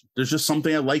interaction. There's just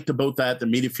something I liked about that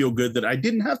made it feel good, that I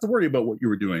didn't have to worry about what you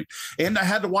were doing. And I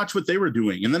had to watch what they were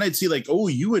doing. And then I'd see like,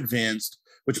 you advanced,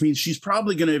 which means she's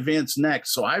probably going to advance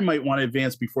next. So I might want to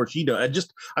advance before she does.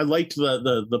 I liked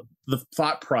the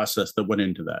thought process that went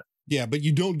into that. Yeah, but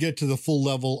you don't get to the full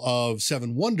level of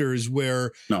Seven Wonders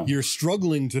where you're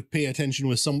struggling to pay attention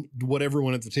with what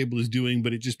everyone at the table is doing,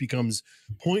 but it just becomes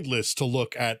pointless to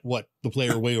look at what the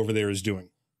player way over there is doing.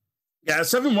 Yeah,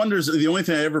 Seven Wonders, the only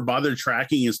thing I ever bothered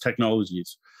tracking is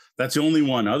technologies. That's the only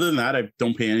one. Other than that, I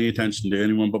don't pay any attention to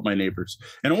anyone but my neighbors.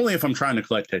 And only if I'm trying to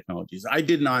collect technologies. I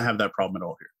did not have that problem at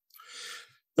all here.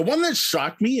 The one that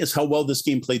shocked me is how well this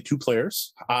game played 2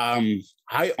 players.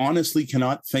 I honestly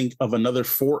cannot think of another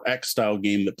 4X style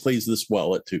game that plays this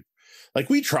well at 2. Like,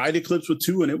 we tried Eclipse with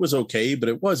 2 and it was okay, but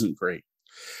it wasn't great.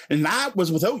 And that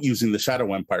was without using the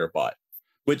Shadow Empire bot,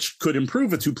 which could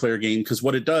improve a 2-player game, because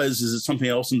what it does is it's something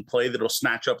else in play that'll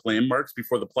snatch up landmarks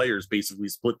before the players basically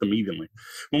split them evenly.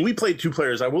 When we played 2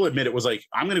 players, I will admit it was like,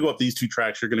 I'm going to go up these 2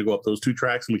 tracks, you're going to go up those 2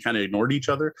 tracks, and we kind of ignored each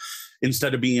other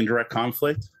instead of being in direct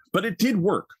conflict. But it did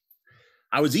work.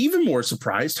 I was even more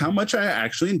surprised how much I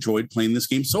actually enjoyed playing this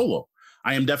game solo.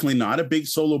 I am definitely not a big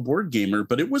solo board gamer,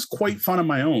 but it was quite fun on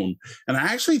my own. And I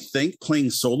actually think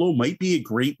playing solo might be a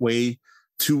great way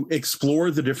to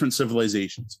explore the different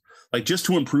civilizations. Like, just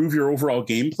to improve your overall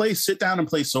gameplay, sit down and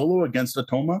play solo against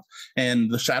Atoma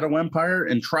and the Shadow Empire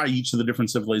and try each of the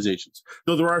different civilizations.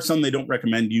 Though there are some they don't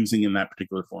recommend using in that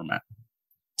particular format.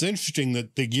 It's interesting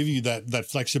that they give you that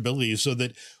flexibility so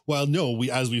that while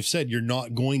as we've said, you're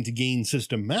not going to gain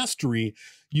system mastery,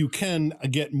 you can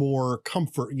get more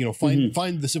comfort,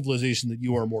 find the civilization that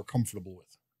you are more comfortable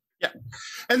with. Yeah.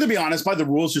 And to be honest, by the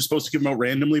rules, you're supposed to give them out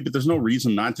randomly, but there's no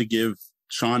reason not to give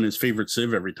Sean his favorite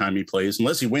civ every time he plays,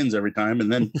 unless he wins every time.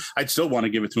 And then I'd still want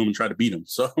to give it to him and try to beat him.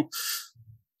 So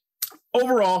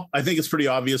overall, I think it's pretty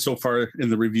obvious so far in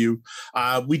the review.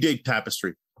 We dig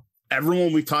Tapestry.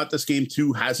 Everyone we've taught this game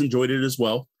to has enjoyed it as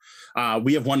well.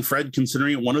 We have one Fred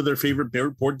considering it one of their favorite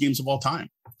board games of all time.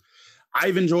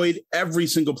 I've enjoyed every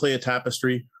single play of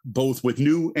Tapestry, both with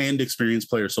new and experienced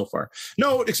players so far.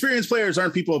 No, experienced players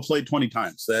aren't people who have played 20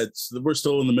 times. We're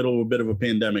still in the middle of a bit of a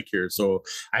pandemic here, so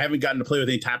I haven't gotten to play with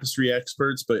any Tapestry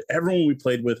experts, but everyone we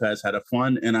played with has had a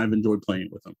fun, and I've enjoyed playing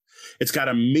with them. It's got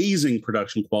amazing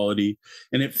production quality,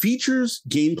 and it features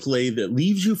gameplay that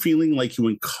leaves you feeling like you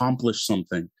accomplished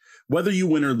something, whether you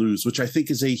win or lose, which I think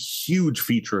is a huge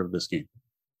feature of this game.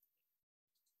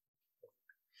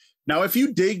 Now, if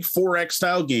you dig 4X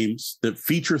style games that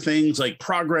feature things like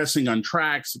progressing on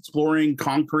tracks, exploring,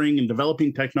 conquering, and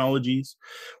developing technologies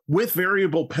with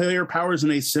variable player powers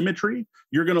and asymmetry,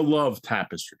 you're going to love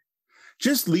Tapestry.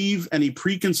 Just leave any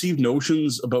preconceived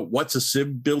notions about what's a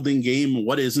civ building game and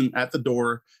what isn't at the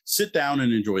door. Sit down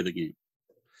and enjoy the game.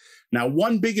 Now,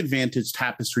 one big advantage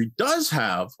Tapestry does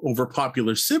have over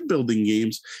popular civ building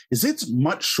games is it's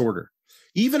much shorter.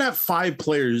 Even at 5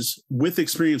 players with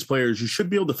experienced players, you should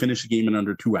be able to finish a game in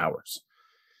under 2 hours.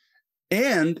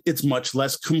 And it's much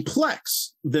less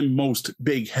complex than most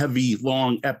big, heavy,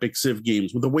 long, epic civ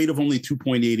games with a weight of only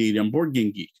 2.88 on Board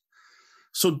Game Geek.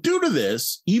 So due to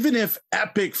this, even if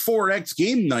epic 4X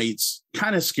game nights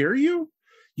kind of scare you,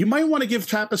 you might want to give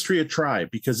Tapestry a try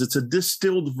because it's a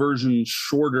distilled version,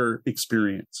 shorter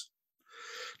experience.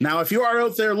 Now, if you are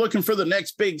out there looking for the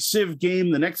next big civ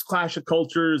game, the next Clash of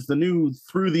Cultures, the new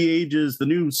Through the Ages, the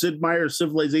new Sid Meier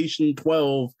Civilization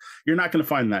 12, you're not going to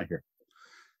find that here.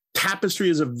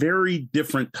 Tapestry is a very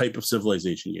different type of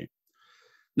civilization game.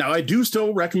 Now, I do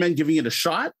still recommend giving it a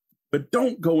shot, but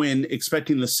don't go in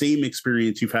expecting the same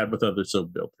experience you've had with other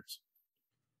civ builders.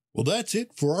 Well, that's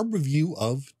it for our review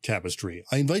of Tapestry.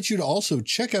 I invite you to also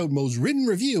check out Mo's written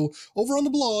review over on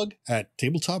the blog at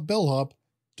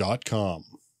tabletopbellhop.com.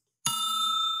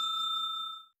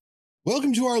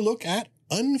 Welcome to our look at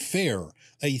Unfair,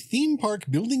 a theme park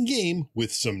building game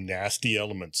with some nasty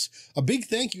elements. A big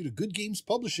thank you to Good Games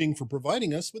Publishing for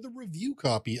providing us with a review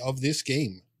copy of this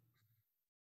game.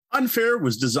 Unfair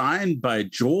was designed by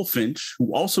Joel Finch,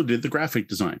 who also did the graphic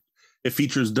design. It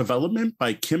features development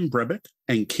by Kim Brebeck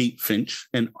and Kate Finch,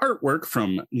 and artwork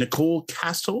from Nicole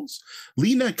Castells,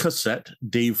 Lena Cassette,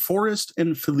 Dave Forrest,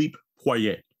 and Philippe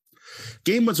Poirier.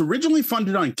 Game was originally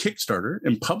funded on Kickstarter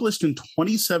and published in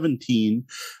 2017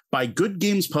 by Good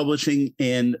Games Publishing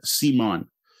and Simon,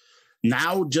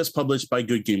 now just published by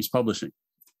Good Games Publishing.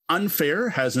 Unfair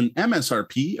has an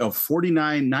MSRP of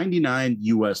 $49.99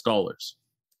 US.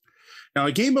 Now,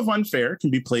 a game of Unfair can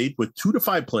be played with 2 to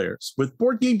 5 players, with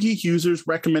Board Game Geek users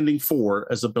recommending 4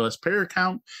 as the best player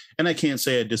count, and I can't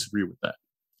say I disagree with that.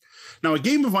 Now, a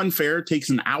game of Unfair takes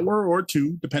an hour or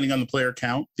 2, depending on the player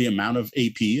count, the amount of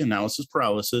AP, analysis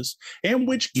paralysis, and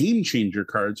which game changer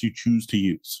cards you choose to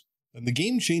use. And the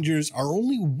game changers are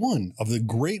only one of the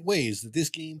great ways that this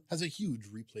game has a huge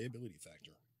replayability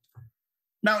factor.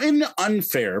 Now, in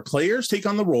Unfair, players take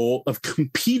on the role of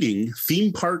competing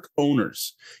theme park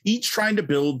owners, each trying to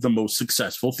build the most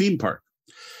successful theme park.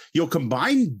 You'll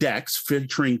combine decks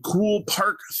featuring cool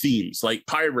park themes like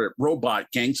pirate, robot,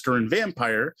 gangster, and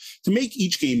vampire to make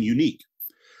each game unique.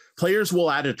 Players will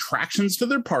add attractions to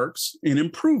their parks and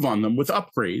improve on them with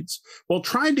upgrades while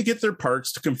trying to get their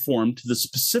parks to conform to the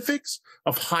specifics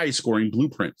of high-scoring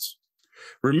blueprints.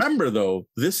 Remember, though,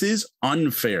 this is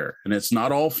unfair, and it's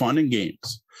not all fun and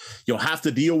games. You'll have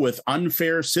to deal with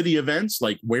unfair city events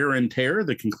like wear and tear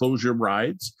that can close your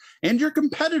rides, and your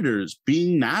competitors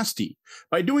being nasty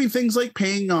by doing things like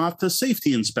paying off the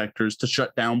safety inspectors to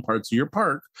shut down parts of your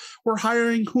park or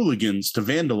hiring hooligans to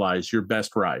vandalize your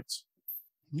best rides.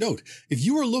 Note, if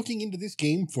you are looking into this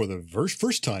game for the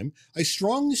first time, I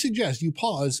strongly suggest you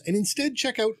pause and instead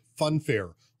check out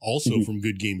Funfair, also from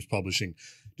Good Games Publishing.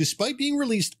 Despite being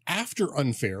released after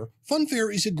Unfair,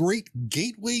 Funfair is a great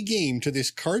gateway game to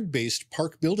this card-based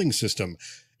park building system.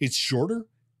 It's shorter,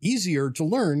 easier to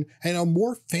learn, and a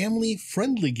more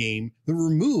family-friendly game that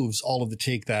removes all of the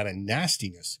take that and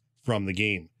nastiness from the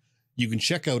game. You can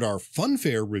check out our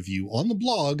Funfair review on the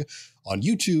blog, on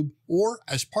YouTube, or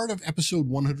as part of episode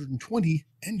 120,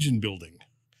 Engine Building.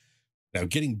 Now,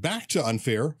 getting back to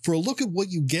Unfair, for a look at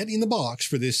what you get in the box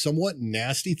for this somewhat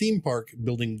nasty theme park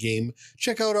building game,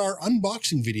 check out our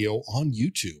unboxing video on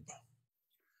YouTube.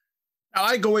 Now,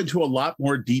 I go into a lot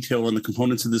more detail on the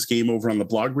components of this game over on the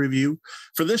blog review.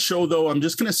 For this show, though, I'm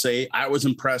just going to say I was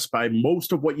impressed by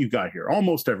most of what you got here,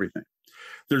 almost everything.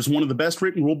 There's one of the best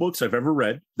written rule books I've ever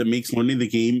read that makes learning the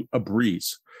game a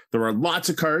breeze. There are lots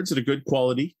of cards that are good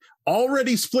quality,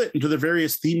 already split into the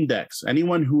various theme decks.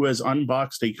 Anyone who has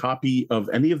unboxed a copy of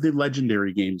any of the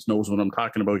legendary games knows what I'm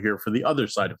talking about here for the other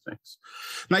side of things.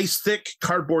 Nice, thick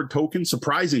cardboard token,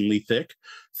 surprisingly thick,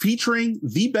 featuring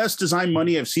the best design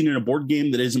money I've seen in a board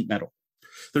game that isn't metal.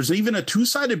 There's even a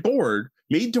two-sided board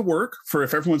made to work for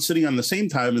if everyone's sitting on the same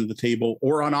time at the table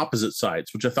or on opposite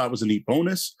sides, which I thought was a neat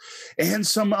bonus, and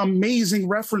some amazing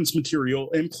reference material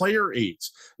and player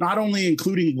aids, not only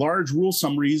including large rule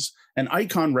summaries and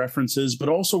icon references, but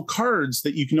also cards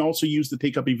that you can also use to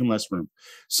take up even less room,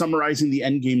 summarizing the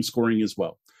end game scoring as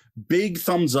well. Big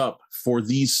thumbs up for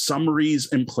these summaries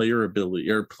and player ability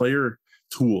or player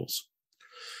tools.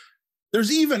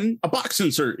 There's even a box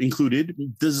insert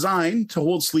included designed to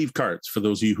hold sleeve cards for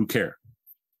those of you who care.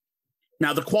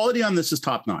 Now, the quality on this is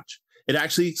top-notch. It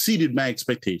actually exceeded my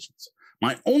expectations.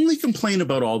 My only complaint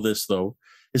about all this, though,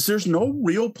 is there's no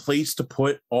real place to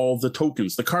put all the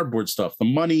tokens, the cardboard stuff, the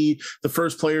money, the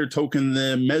first player token,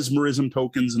 the mesmerism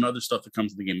tokens, and other stuff that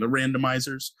comes in the game, the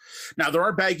randomizers. Now, there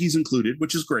are baggies included,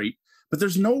 which is great, but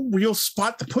there's no real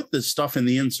spot to put this stuff in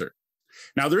the insert.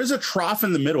 Now, there is a trough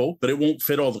in the middle, but it won't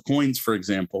fit all the coins, for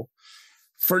example.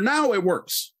 For now, it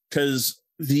works because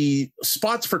the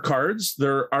spots for cards,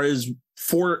 there is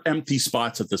 4 empty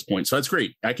spots at this point. So that's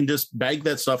great. I can just bag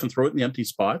that stuff and throw it in the empty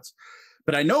spots.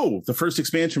 But I know the first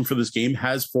expansion for this game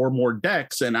has 4 more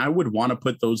decks, and I would want to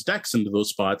put those decks into those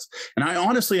spots. And I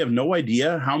honestly have no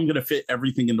idea how I'm going to fit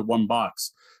everything into one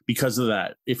box because of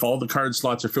that. If all the card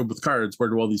slots are filled with cards, where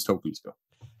do all these tokens go?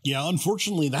 Yeah,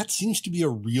 unfortunately, that seems to be a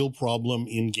real problem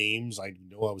in games. I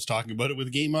know I was talking about it with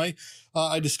a game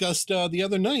I discussed the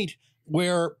other night,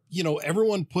 where, you know,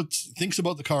 everyone thinks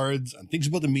about the cards and thinks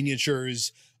about the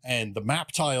miniatures and the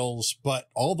map tiles, but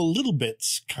all the little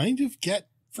bits kind of get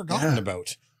forgotten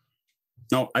about.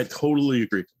 No, I totally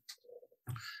agree.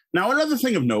 Now, another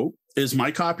thing of note is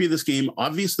my copy of this game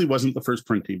obviously wasn't the first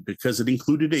printing because it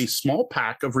included a small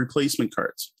pack of replacement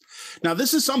cards. Now,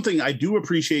 this is something I do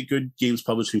appreciate Good Games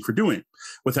Publishing for doing.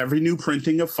 With every new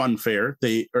printing of Funfair,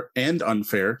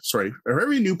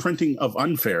 every new printing of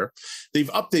Unfair,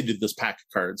 they've updated this pack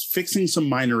of cards, fixing some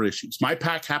minor issues. My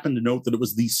pack happened to note that it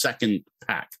was the second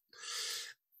pack.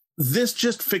 This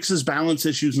just fixes balance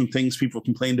issues and things people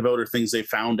complained about or things they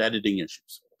found editing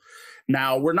issues.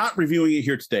 Now, we're not reviewing it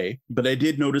here today, but I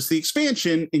did notice the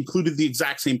expansion included the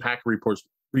exact same pack of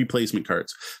replacement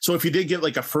cards. So if you did get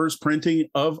like a first printing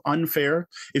of Unfair,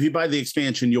 if you buy the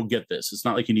expansion, you'll get this. It's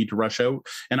not like you need to rush out.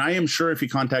 And I am sure if you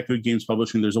contact Good Games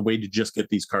Publishing, there's a way to just get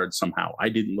these cards somehow. I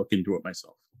didn't look into it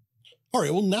myself. All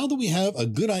right, well, now that we have a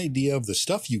good idea of the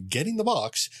stuff you get in the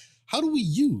box, how do we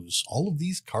use all of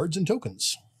these cards and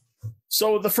tokens?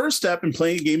 So the first step in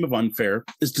playing a game of Unfair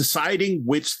is deciding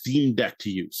which theme deck to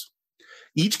use.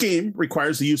 Each game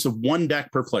requires the use of 1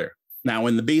 deck per player. Now,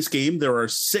 in the base game, there are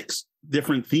 6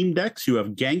 different theme decks. You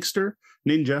have Gangster,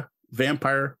 Ninja,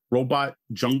 Vampire, Robot,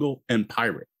 Jungle, and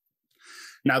Pirate.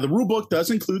 Now, the rulebook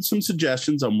does include some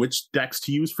suggestions on which decks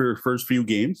to use for your first few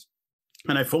games,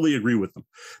 and I fully agree with them.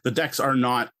 The decks are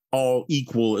not all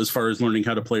equal as far as learning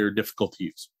how to play or difficult to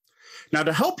use. Now,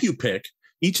 to help you pick,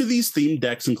 each of these themed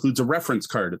decks includes a reference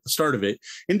card at the start of it,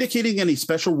 indicating any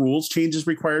special rules changes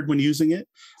required when using it,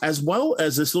 as well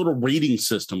as this little rating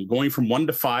system going from 1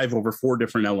 to 5 over 4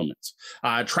 different elements: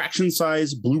 attraction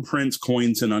size, blueprints,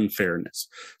 coins, and unfairness.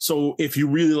 So if you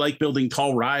really like building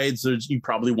tall rides, you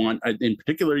probably want, in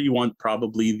particular, you want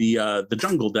probably the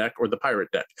jungle deck or the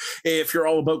pirate deck. If you're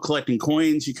all about collecting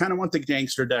coins, you kind of want the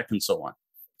gangster deck, and so on.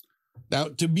 Now,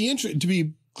 to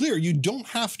be clear, you don't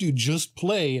have to just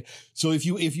play. So if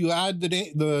you add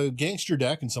the gangster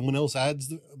deck and someone else adds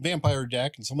the vampire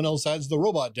deck and someone else adds the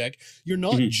robot deck, you're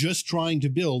not just trying to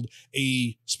build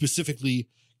a specifically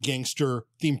gangster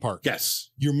theme park. Yes.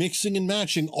 You're mixing and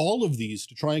matching all of these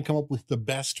to try and come up with the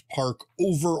best park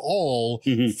overall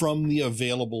from the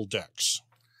available decks.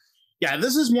 Yeah,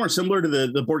 this is more similar to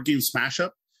the board game Smash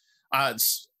Up.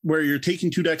 It's where you're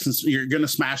taking 2 decks and you're going to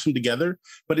smash them together.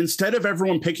 But instead of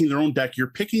everyone picking their own deck,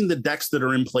 you're picking the decks that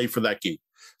are in play for that game.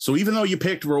 So even though you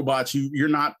picked robots, you're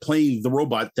not playing the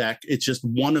robot deck. It's just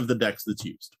one of the decks that's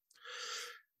used.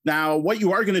 Now, what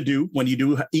you are going to do when you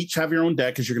do each have your own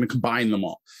deck is you're going to combine them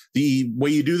all. The way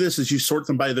you do this is you sort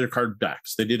them by their card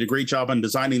decks. They did a great job on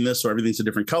designing this so everything's a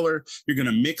different color. You're going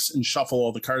to mix and shuffle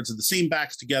all the cards of the same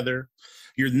backs together.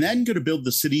 You're then going to build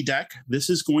the city deck. This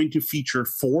is going to feature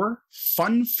 4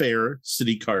 Funfair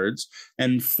city cards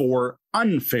and 4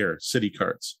 unfair city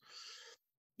cards.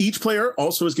 Each player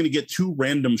also is going to get 2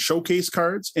 random showcase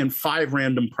cards and 5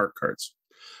 random park cards.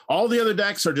 All the other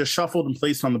decks are just shuffled and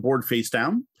placed on the board face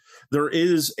down. There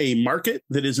is a market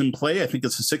that is in play. I think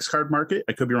it's a 6-card market.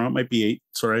 I could be wrong. It might be 8.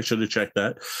 Sorry, I should have checked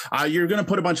that. You're going to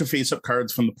put a bunch of face-up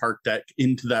cards from the park deck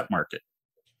into that market.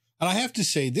 And I have to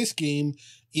say, this game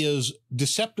is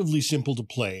deceptively simple to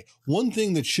play. One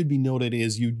thing that should be noted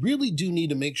is you really do need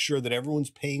to make sure that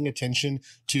everyone's paying attention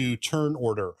to turn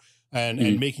order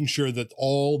and making sure that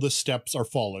all the steps are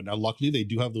followed. Now, luckily, they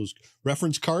do have those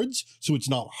reference cards, so it's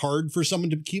not hard for someone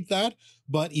to keep that.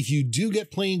 But if you do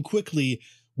get playing quickly,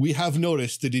 we have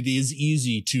noticed that it is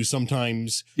easy to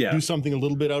sometimes do something a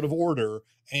little bit out of order.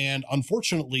 And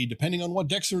unfortunately, depending on what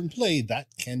decks are in play, that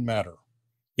can matter.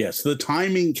 Yes, the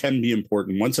timing can be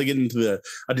important. Once I get into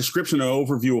a description and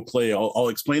overview of play, I'll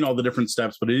explain all the different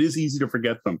steps, but it is easy to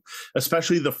forget them,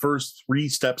 especially the first 3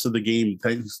 steps of the game.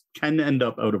 Things can end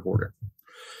up out of order.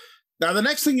 Now, the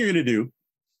next thing you're going to do,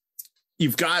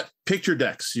 you've got picture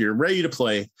decks, you're ready to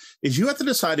play, is you have to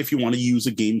decide if you want to use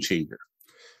a game changer.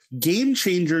 Game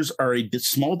changers are a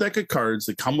small deck of cards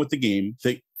that come with the game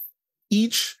that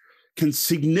each can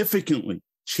significantly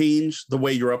change the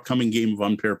way your upcoming game of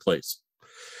Unfair plays.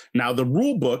 Now, the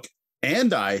rule book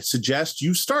and I suggest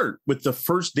you start with the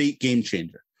first date game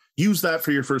changer. Use that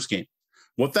for your first game.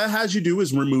 What that has you do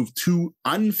is remove 2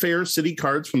 unfair city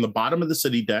cards from the bottom of the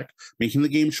city deck, making the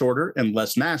game shorter and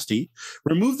less nasty.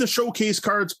 Remove the showcase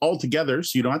cards altogether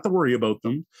so you don't have to worry about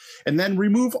them. And then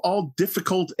remove all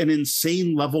difficult and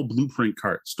insane level blueprint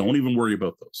cards. Don't even worry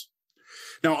about those.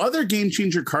 Now, other game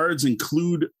changer cards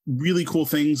include really cool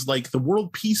things like the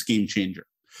World Peace Game Changer,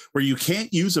 where you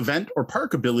can't use event or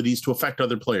park abilities to affect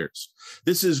other players.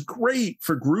 This is great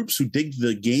for groups who dig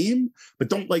the game, but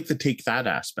don't like the take that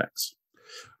aspects.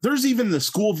 There's even the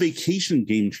School Vacation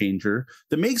Game Changer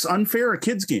that makes Unfair a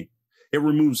kid's game. It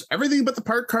removes everything but the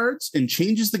park cards and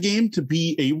changes the game to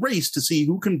be a race to see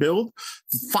who can build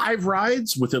 5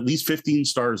 rides with at least 15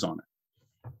 stars on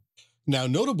it. Now,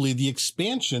 notably, the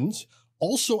expansions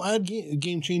also add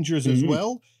game changers as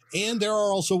well. And there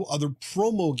are also other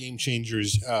promo game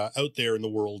changers out there in the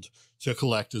world to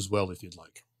collect as well, if you'd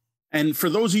like. And for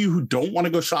those of you who don't want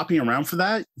to go shopping around for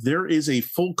that, there is a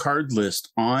full card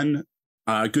list on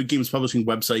Good Games Publishing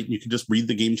website. You can just read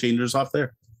the game changers off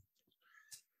there.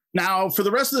 Now, for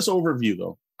the rest of this overview,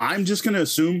 though, I'm just going to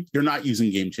assume you're not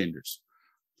using game changers.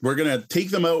 We're going to take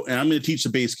them out, and I'm going to teach the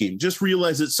base game. Just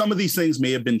realize that some of these things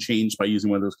may have been changed by using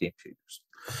one of those game changers.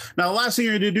 Now, the last thing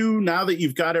you're going to do now that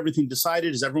you've got everything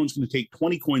decided is everyone's going to take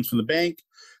 20 coins from the bank.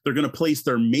 They're going to place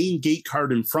their main gate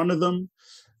card in front of them.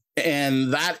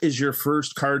 And that is your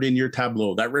first card in your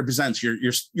tableau. That represents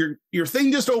your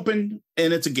thing just opened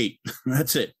and it's a gate.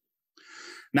 That's it.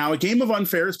 Now, a game of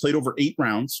Unfair is played over 8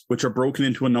 rounds, which are broken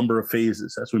into a number of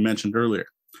phases, as we mentioned earlier.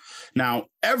 Now,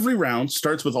 every round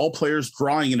starts with all players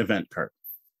drawing an event card.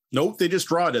 Nope, they just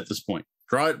draw it at this point.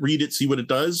 Draw it, read it, see what it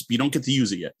does, but you don't get to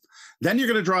use it yet. Then you're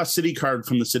going to draw a city card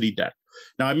from the city deck.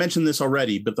 Now, I mentioned this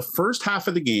already, but the first half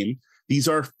of the game, these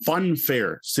are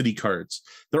Funfair city cards.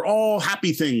 They're all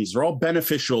happy things. They're all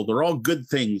beneficial. They're all good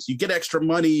things. You get extra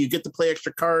money. You get to play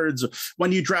extra cards.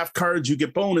 When you draft cards, you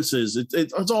get bonuses.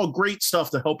 It's all great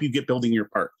stuff to help you get building your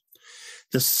park.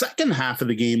 The second half of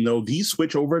the game, though, these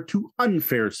switch over to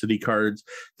unfair city cards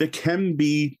that can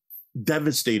be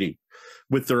devastating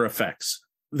with their effects.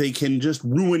 They can just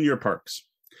ruin your parks.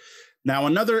 Now,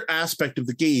 another aspect of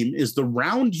the game is the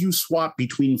round you swap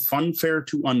between Funfair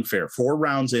to Unfair, 4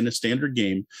 rounds in a standard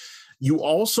game. You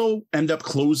also end up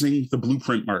closing the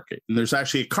blueprint market. And there's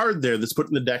actually a card there that's put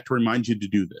in the deck to remind you to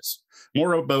do this.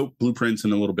 More about blueprints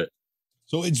in a little bit.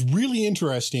 So it's really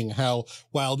interesting how,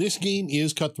 while this game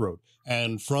is cutthroat,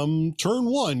 and from turn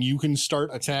 1, you can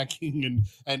start attacking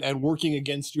and working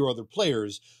against your other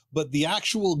players, but the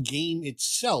actual game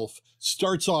itself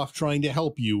starts off trying to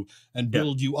help you and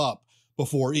build you up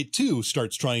before it too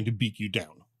starts trying to beat you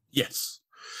down. Yes.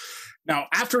 Now,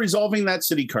 after resolving that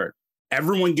city card,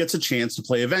 everyone gets a chance to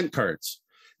play event cards.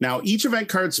 Now, each event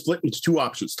card split into 2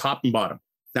 options, top and bottom.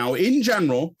 Now, in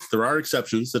general, there are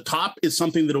exceptions. The top is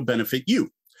something that'll benefit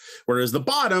you, whereas the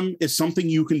bottom is something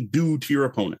you can do to your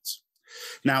opponents.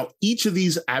 Now, each of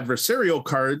these adversarial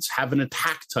cards have an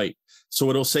attack type. So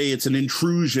it'll say it's an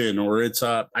intrusion or it's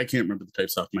a, I can't remember the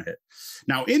types off my head.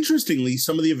 Now, interestingly,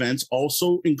 some of the events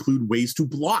also include ways to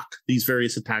block these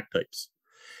various attack types.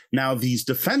 Now, these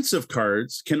defensive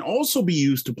cards can also be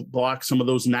used to block some of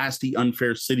those nasty,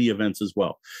 unfair city events as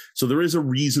well. So there is a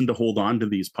reason to hold on to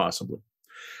these possibly.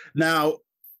 Now,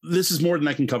 this is more than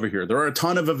I can cover here. There are a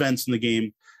ton of events in the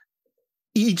game,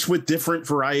 each with different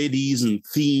varieties and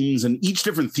themes, and each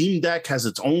different theme deck has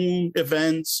its own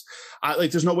events.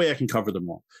 There's no way I can cover them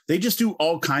all. They just do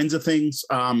all kinds of things.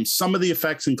 Some of the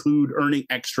effects include earning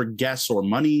extra guests or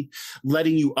money,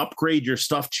 letting you upgrade your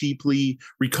stuff cheaply,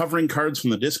 recovering cards from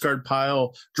the discard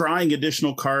pile, drawing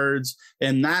additional cards,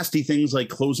 and nasty things like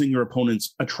closing your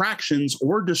opponent's attractions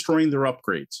or destroying their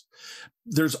upgrades.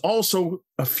 There's also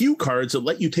a few cards that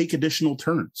let you take additional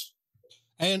turns.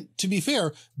 And to be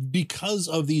fair, because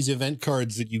of these event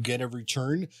cards that you get every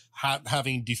turn,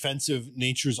 having defensive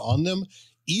natures on them,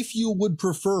 if you would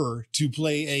prefer to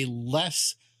play a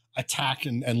less attack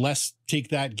and less take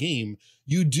that game,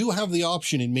 you do have the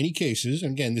option in many cases.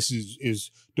 And again, this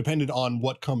is dependent on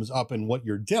what comes up and what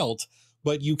you're dealt,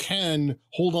 but you can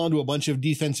hold on to a bunch of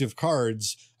defensive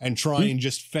cards and try and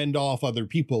just fend off other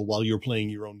people while you're playing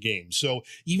your own game. So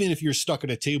even if you're stuck at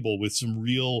a table with some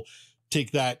real take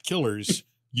that killers,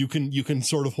 you can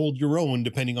sort of hold your own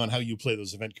depending on how you play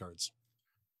those event cards.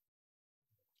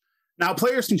 Now,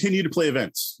 players continue to play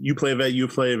events. You play event, you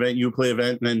play event, you play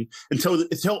event, and then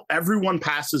until everyone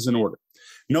passes in order.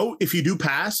 Note, if you do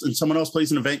pass and someone else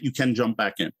plays an event, you can jump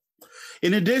back in.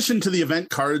 In addition to the event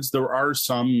cards, there are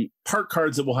some park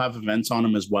cards that will have events on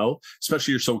them as well,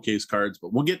 especially your showcase cards,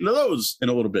 but we'll get into those in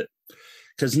a little bit.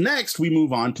 Because next we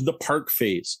move on to the park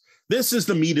phase. This is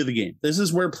the meat of the game. This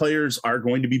is where players are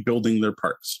going to be building their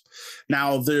parks.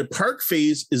 Now, the park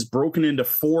phase is broken into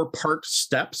 4 park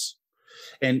steps,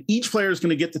 and each player is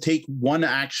going to get to take one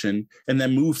action and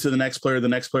then move to the next player, the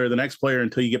next player, the next player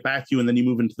until you get back to you, and then you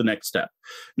move into the next step.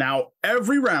 Now,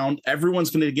 every round, everyone's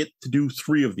going to get to do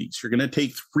 3 of these. You're going to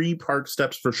take 3 park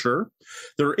steps for sure.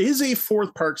 There is a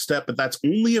 4th park step, but that's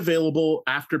only available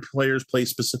after players play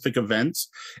specific events.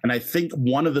 And I think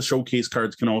one of the showcase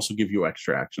cards can also give you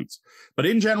extra actions. But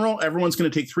in general, everyone's going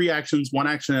to take 3 actions, 1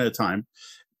 action at a time.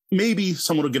 Maybe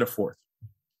someone will get a 4th.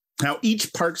 Now,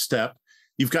 each park step,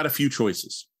 you've got a few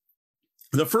choices.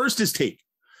 The first is take.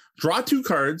 Draw 2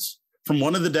 cards from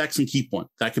one of the decks and keep one.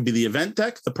 That could be the event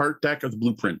deck, the park deck, or the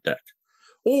blueprint deck.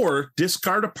 Or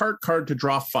discard a park card to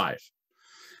draw 5.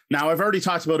 Now, I've already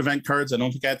talked about event cards. I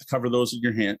don't think I have to cover those in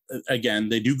your hand. Again,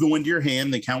 they do go into your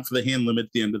hand. They count for the hand limit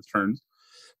at the end of the turn.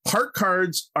 Park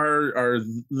cards are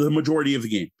the majority of the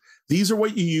game. These are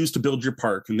what you use to build your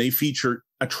park, and they feature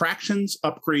attractions,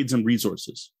 upgrades, and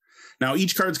resources. Now,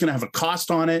 each card's going to have a cost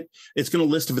on it. It's going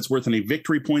to list if it's worth any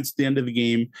victory points at the end of the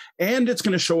game, and it's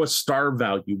going to show a star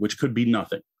value, which could be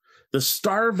nothing. The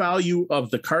star value of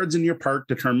the cards in your park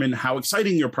determine how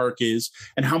exciting your park is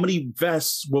and how many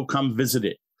guests will come visit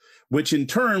it, which in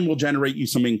turn will generate you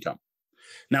some income.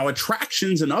 Now,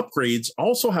 attractions and upgrades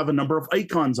also have a number of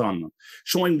icons on them,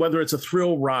 showing whether it's a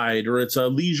thrill ride or it's a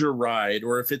leisure ride,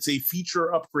 or if it's a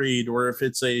feature upgrade, or if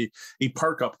it's a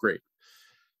park upgrade.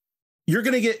 You're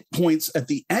going to get points at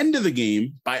the end of the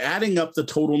game by adding up the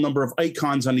total number of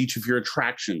icons on each of your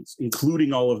attractions,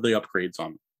 including all of the upgrades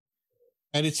on them.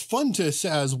 And it's fun to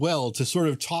as well to sort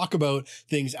of talk about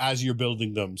things as you're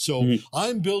building them. So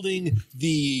I'm building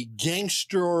the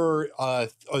gangster,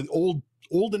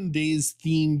 olden days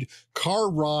themed car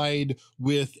ride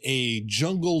with a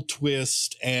jungle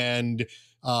twist and,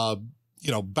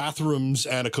 bathrooms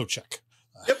and a coat check.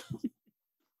 Yep.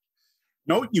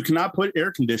 No, you cannot put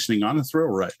air conditioning on a thrill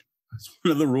ride. That's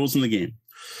one of the rules in the game.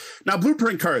 Now,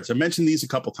 blueprint cards, I mentioned these a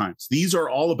couple times. These are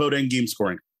all about endgame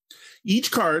scoring.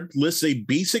 Each card lists a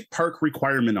basic park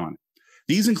requirement on it.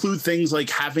 These include things like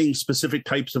having specific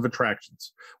types of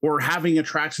attractions, or having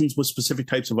attractions with specific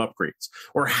types of upgrades,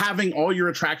 or having all your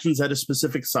attractions at a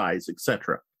specific size,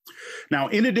 etc. Now,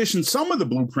 in addition, some of the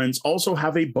blueprints also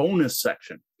have a bonus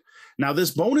section. Now,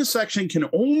 this bonus section can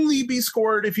only be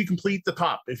scored if you complete the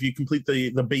top, if you complete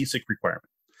the basic requirement.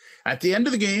 At the end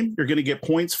of the game, you're going to get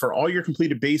points for all your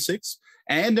completed basics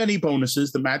and any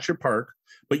bonuses that match your park,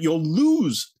 but you'll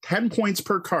lose 10 points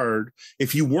per card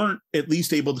if you weren't at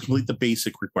least able to complete the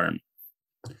basic requirement.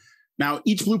 Now,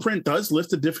 each blueprint does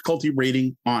list a difficulty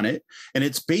rating on it, and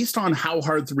it's based on how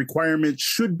hard the requirement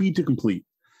should be to complete.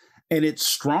 And it's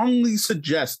strongly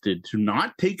suggested to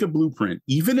not take a blueprint,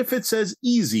 even if it says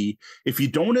easy, if you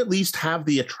don't at least have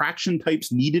the attraction types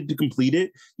needed to complete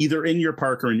it, either in your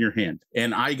park or in your hand.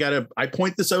 And I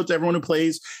point this out to everyone who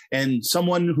plays, and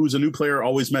someone who's a new player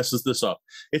always messes this up.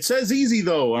 It says easy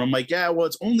though. And I'm like, yeah, well,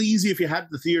 it's only easy if you had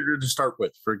the theater to start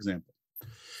with, for example.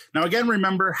 Now, again,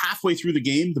 remember, halfway through the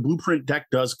game, the blueprint deck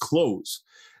does close.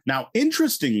 Now,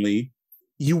 interestingly,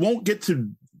 you won't get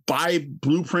to buy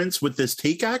blueprints with this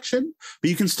take action, but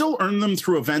you can still earn them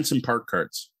through events and park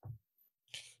cards.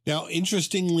 Now,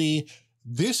 interestingly,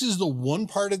 this is the one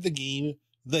part of the game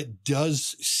that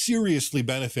does seriously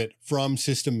benefit from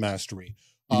system mastery.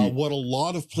 What a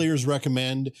lot of players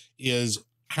recommend is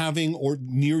having or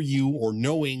near you or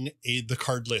knowing the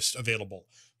card list available,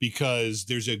 because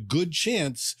there's a good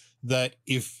chance that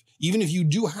even if you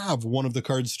do have one of the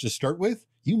cards to start with,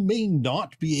 you may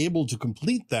not be able to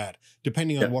complete that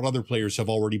depending on what other players have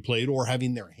already played or have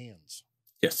in their hands.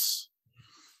 Yes.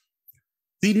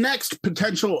 The next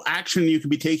potential action you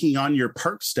can be taking on your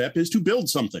park step is to build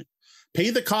something. Pay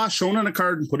the cost shown on a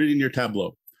card and put it in your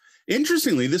tableau.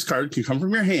 Interestingly, this card can come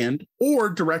from your hand or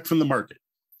direct from the market.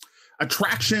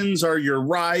 Attractions are your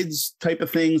rides type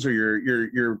of things, or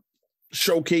your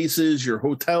showcases, your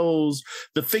hotels,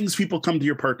 the things people come to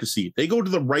your park to see. They go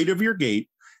to the right of your gate,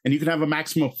 and you can have a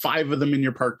maximum of 5 of them in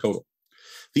your park total.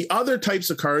 The other types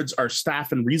of cards are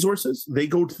staff and resources. They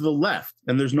go to the left,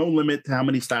 and there's no limit to how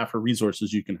many staff or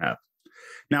resources you can have.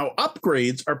 Now,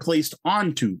 upgrades are placed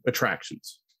onto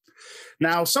attractions.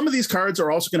 Now, some of these cards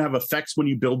are also going to have effects when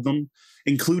you build them,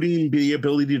 including the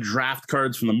ability to draft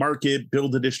cards from the market,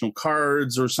 build additional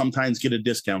cards, or sometimes get a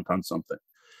discount on something.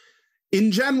 In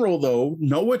general, though,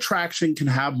 no attraction can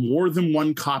have more than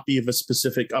one copy of a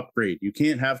specific upgrade. You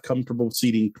can't have comfortable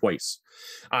seating twice.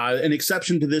 An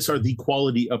exception to this are the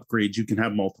quality upgrades you can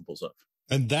have multiples of.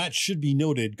 And that should be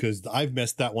noted, because I've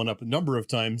messed that one up a number of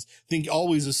times,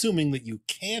 always assuming that you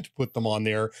can't put them on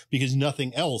there because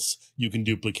nothing else you can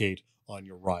duplicate on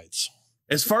your rides.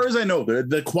 As far as I know,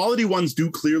 the quality ones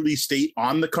do clearly state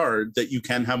on the card that you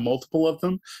can have multiple of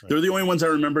them. Right. They're the only ones I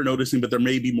remember noticing, but there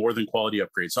may be more than quality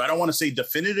upgrades. So I don't want to say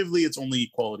definitively it's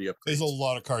only quality upgrades. There's a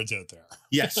lot of cards out there.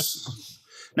 Yes.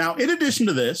 Now, in addition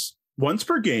to this, once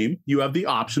per game, you have the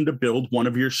option to build one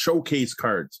of your showcase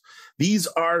cards. These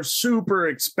are super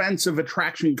expensive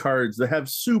attraction cards that have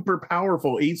super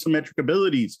powerful asymmetric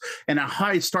abilities and a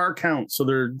high star count. So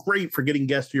they're great for getting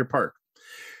guests to your park.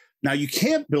 Now, you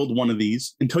can't build one of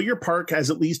these until your park has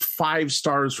at least 5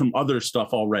 stars from other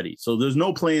stuff already. So there's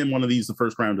no playing one of these the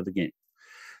first round of the game.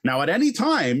 Now, at any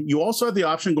time, you also have the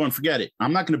option going, forget it.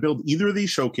 I'm not going to build either of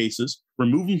these showcases,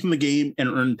 remove them from the game, and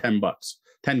earn 10 bucks,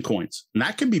 10 coins. And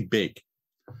that can be big.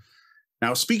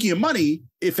 Now, speaking of money,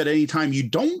 if at any time you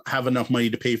don't have enough money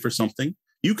to pay for something,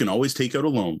 you can always take out a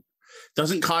loan.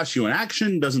 Doesn't cost you an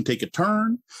action, doesn't take a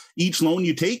turn. Each loan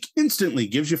you take instantly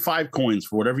gives you 5 coins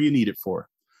for whatever you need it for.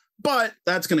 But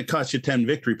that's going to cost you 10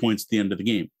 victory points at the end of the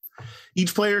game.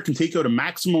 Each player can take out a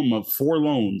maximum of 4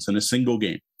 loans in a single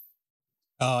game.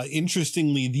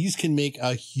 Interestingly, these can make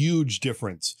a huge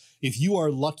difference. If you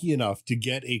are lucky enough to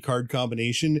get a card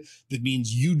combination that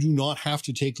means you do not have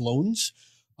to take loans,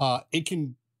 it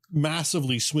can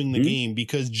massively swing the game,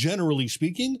 because generally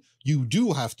speaking, you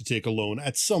do have to take a loan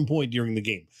at some point during the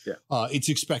game. Yeah. It's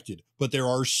expected, but there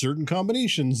are certain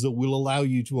combinations that will allow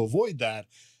you to avoid that.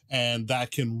 And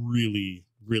that can really,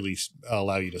 really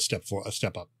allow you to step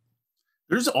up.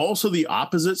 There's also the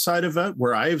opposite side of it,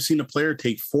 where I have seen a player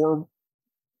take four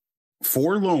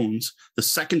loans the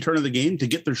second turn of the game to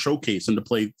get their showcase and to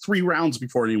play 3 rounds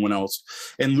before anyone else.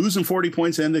 And losing 40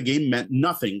 points at the end of the game meant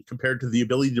nothing compared to the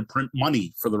ability to print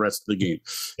money for the rest of the game.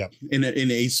 Yep. In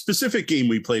a specific game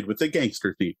we played with the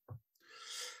gangster team.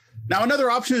 Now, another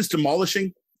option is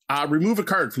demolishing. Remove a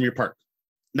card from your park.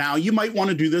 Now, you might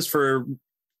want to do this for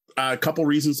a couple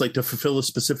reasons, like to fulfill a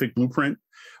specific blueprint,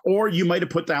 Or you might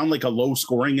have put down like a low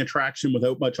scoring attraction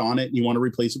without much on it, and you want to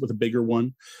replace it with a bigger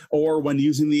one. Or when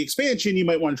using the expansion, you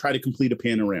might want to try to complete a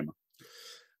panorama.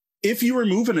 If you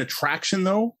remove an attraction,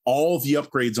 though, all the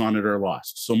upgrades on it are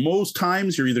lost. So most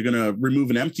times you're either going to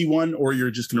remove an empty one, or you're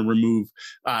just going to remove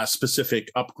specific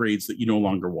upgrades that you no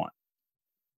longer want.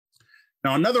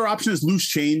 Now, another option is loose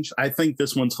change. I think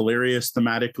this one's hilarious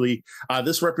thematically.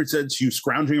 This represents you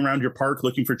scrounging around your park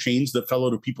looking for change that fell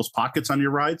out of people's pockets on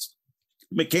your rides.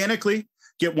 Mechanically,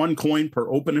 get 1 coin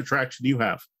per open attraction you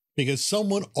have. Because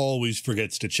someone always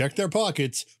forgets to check their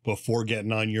pockets before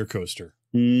getting on your coaster.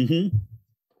 Mm-hmm.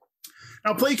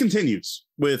 Now, play continues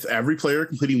with every player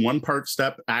completing 1 park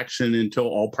step action until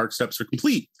all park steps are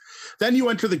complete. Then you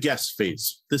enter the guest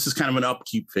phase. This is kind of an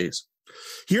upkeep phase.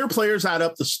 Here, players add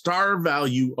up the star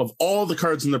value of all the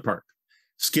cards in their park,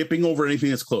 skipping over anything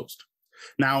that's closed.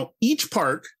 Now, each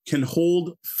park can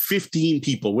hold 15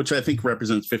 people, which I think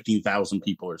represents 15,000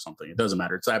 people or something. It doesn't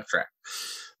matter. It's abstract.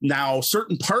 Now,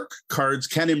 certain park cards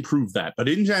can improve that, but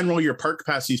in general, your park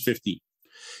capacity is 15.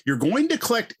 You're going to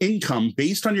collect income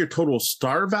based on your total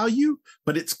star value,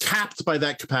 but it's capped by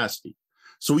that capacity.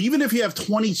 So even if you have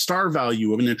 20 star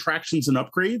value of an attractions and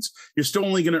upgrades, you're still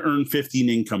only going to earn 15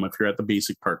 income if you're at the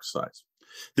basic park size.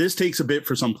 This takes a bit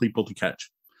for some people to catch.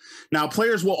 Now,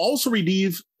 players will also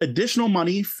receive additional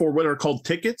money for what are called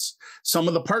tickets. Some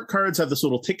of the park cards have this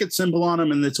little ticket symbol on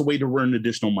them, and it's a way to earn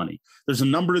additional money. There's a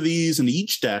number of these in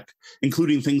each deck,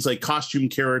 including things like costume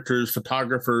characters,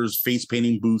 photographers, face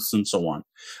painting booths, and so on.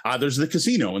 There's the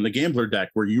casino and the gambler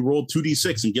deck where you roll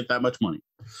 2d6 and get that much money.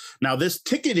 Now, this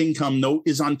ticket income, note,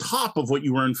 is on top of what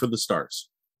you earn for the stars.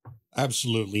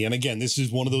 Absolutely. And again, this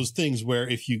is one of those things where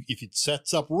if it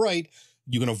sets up right,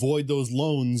 you can avoid those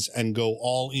loans and go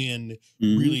all in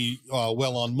really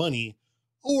well on money,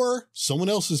 or someone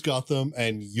else has got them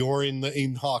and you're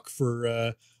in hawk for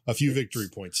a few victory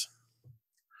points.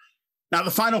 Now, the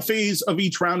final phase of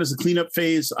each round is the cleanup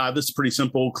phase. This is pretty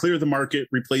simple. Clear the market,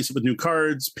 replace it with new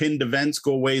cards, pinned events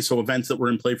go away. So events that were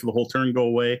in play for the whole turn go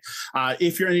away.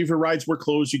 If any of your rides were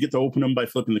closed, you get to open them by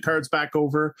flipping the cards back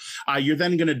over. You're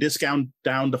then going to discount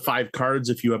down to 5 cards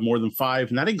if you have more than 5.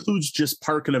 And that includes just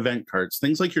park and event cards.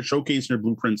 Things like your showcase and your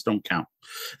blueprints don't count.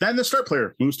 Then the start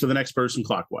player moves to the next person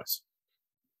clockwise.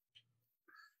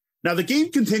 Now, the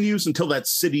game continues until that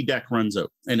city deck runs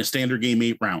out in a standard game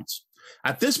 8 rounds.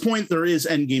 At this point, there is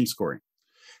endgame scoring.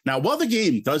 Now, while the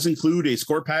game does include a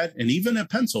score pad and even a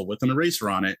pencil with an eraser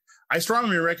on it, I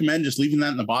strongly recommend just leaving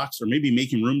that in the box or maybe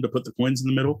making room to put the coins in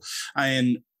the middle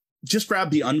and just grab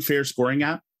the Unfair scoring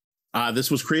app. This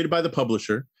was created by the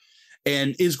publisher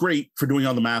and is great for doing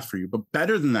all the math for you. But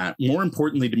better than that, more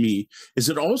importantly to me, is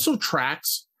it also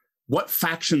tracks what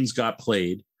factions got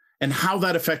played and how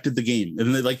that affected the game.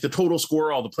 And the total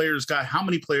score, all the players got, how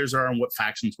many players are and what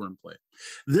factions were in play.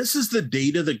 This is the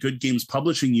data that Good Games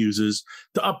Publishing uses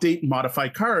to update and modify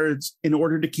cards in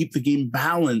order to keep the game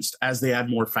balanced as they add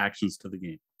more factions to the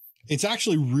game. It's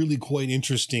actually really quite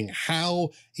interesting how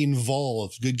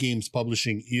involved Good Games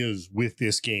Publishing is with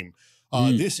this game.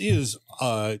 This is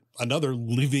another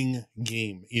living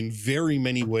game in very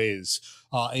many ways.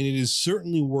 And it is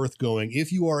certainly worth going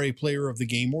if you are a player of the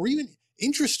game or even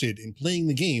interested in playing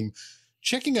the game,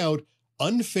 checking out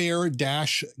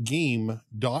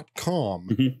unfair-game.com,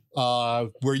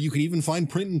 where you can even find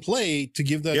print and play to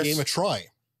give that game a try.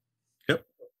 Yep.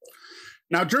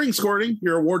 Now, during scoring,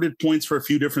 you're awarded points for a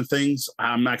few different things.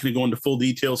 I'm not going to go into full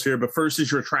details here, but first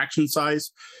is your attraction size.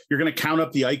 You're going to count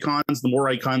up the icons. The more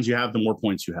icons you have, the more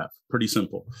points you have. Pretty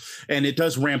simple. And it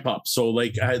does ramp up. So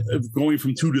like going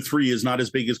from 2 to 3 is not as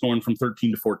big as going from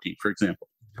 13 to 14, for example.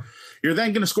 You're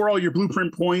then going to score all your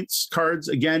blueprint points, cards,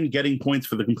 again, getting points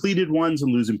for the completed ones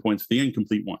and losing points for the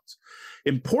incomplete ones.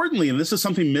 Importantly, and this is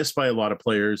something missed by a lot of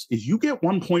players, is you get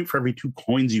 1 point for every 2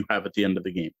 coins you have at the end of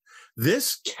the game.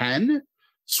 This can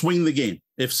swing the game.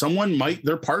 If someone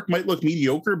their park might look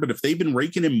mediocre, but if they've been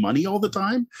raking in money all the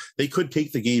time, they could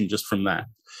take the game just from that.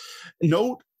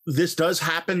 Note, this does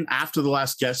happen after the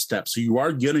last guest step. So you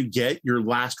are going to get your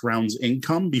last round's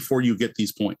income before you get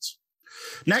these points.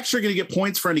 Next, you're going to get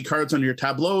points for any cards on your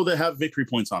tableau that have victory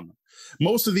points on them.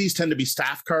 Most of these tend to be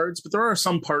staff cards, but there are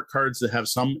some park cards that have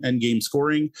some endgame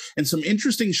scoring and some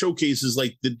interesting showcases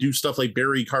that do stuff like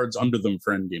bury cards under them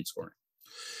for endgame scoring.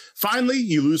 Finally,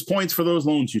 you lose points for those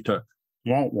loans you took.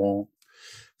 The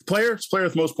player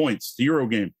with most points, the Euro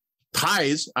game.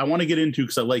 Ties, I want to get into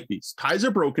because I like these. Ties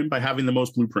are broken by having the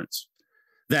most blueprints.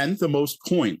 Then the most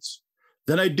coins.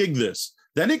 Then I dig this.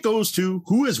 Then it goes to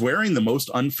who is wearing the most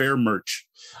unfair merch.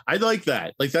 I like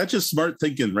that. That's just smart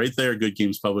thinking right there, Good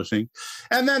Games Publishing.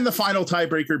 And then the final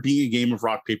tiebreaker being a game of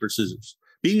rock, paper, scissors.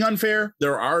 being unfair,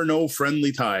 there are no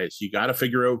friendly ties. You got to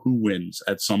figure out who wins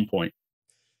at some point.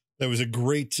 There was a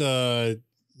great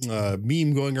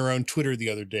meme going around Twitter the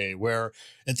other day where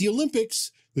at the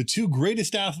Olympics, the two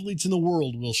greatest athletes in the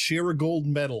world will share a gold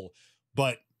medal.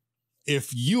 But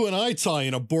if you and I tie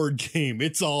in a board game,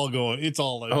 it's all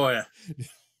out. Oh, yeah.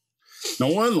 No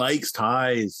one likes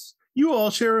ties. You all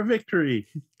share a victory.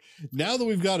 Now that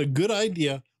we've got a good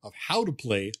idea of how to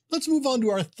play, let's move on to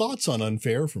our thoughts on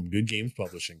Unfair from Good Games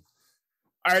Publishing.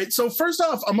 All right. So first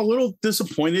off, I'm a little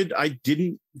disappointed I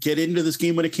didn't get into this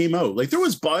game when it came out. Like, there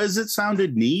was buzz. It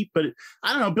sounded neat, but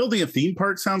I don't know. Building a theme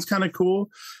park sounds kind of cool.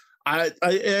 I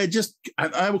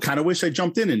kind of wish I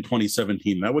jumped in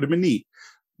 2017. That would have been neat.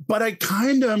 But I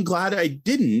kind of am glad I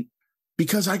didn't,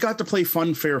 because I got to play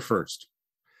Funfair first.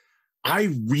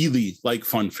 I really like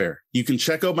Funfair. You can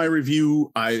check out my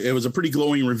review. It was a pretty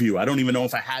glowing review. I don't even know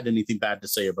if I had anything bad to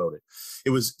say about it.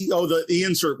 It was, the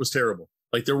insert was terrible.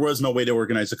 Like, there was no way to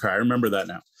organize a car. I remember that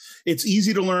now. It's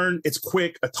easy to learn. It's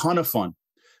quick, a ton of fun.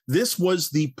 This was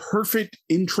the perfect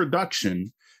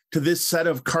introduction to this set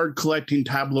of card collecting,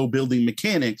 tableau building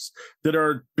mechanics that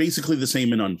are basically the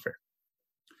same in Unfair.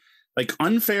 Like,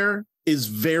 Unfair is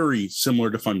very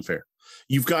similar to Funfair.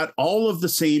 You've got all of the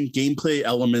same gameplay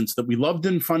elements that we loved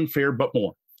in Funfair, but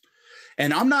more.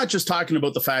 And I'm not just talking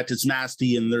about the fact it's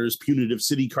nasty and there's punitive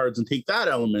city cards and take that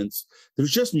elements.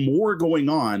 There's just more going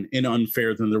on in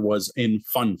Unfair than there was in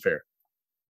Funfair.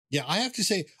 Yeah, I have to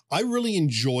say, I really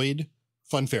enjoyed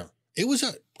Funfair. It was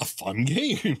a fun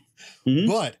game.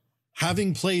 But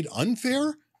having played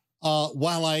Unfair,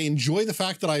 while I enjoy the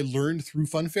fact that I learned through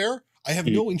Funfair, I have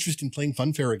no interest in playing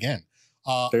Funfair again.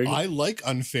 I like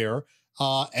Unfair,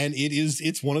 and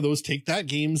it's one of those take that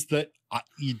games that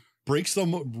it breaks the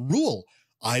rule.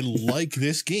 I like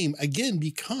this game again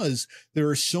because there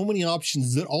are so many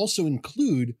options that also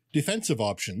include defensive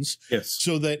options. Yes.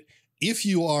 So that if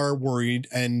you are worried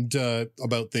and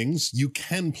about things, you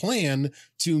can plan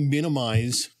to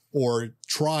minimize or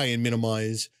try and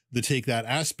minimize the take that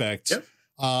aspect. Yep.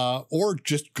 Or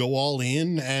just go all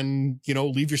in and,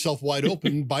 leave yourself wide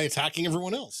open by attacking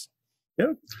everyone else.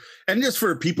 Yeah. And just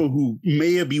for people who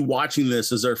may be watching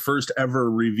this as our first ever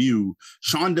review,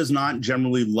 Sean does not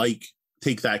generally like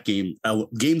take that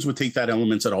games with take that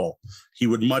elements at all. He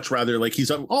would much rather, like,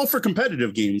 he's all for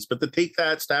competitive games, but the take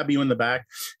that, stab you in the back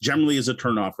generally is a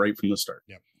turnoff right from the start.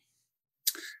 Yep.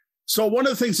 So one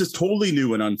of the things that's totally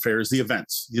new and unfair is the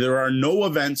events. There are no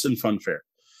events in Funfair.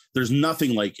 There's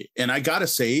nothing like it. And I got to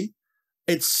say,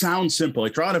 it sounds simple.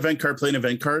 Like, draw an event card, play an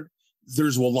event card.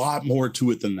 There's a lot more to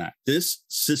it than that. This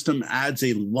system adds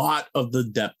a lot of the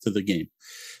depth to the game.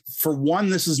 For one,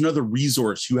 this is another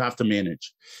resource you have to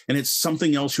manage, and it's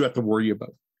something else you have to worry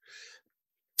about.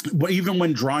 But even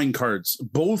when drawing cards,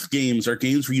 both games are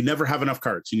games where you never have enough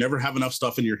cards. You never have enough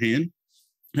stuff in your hand.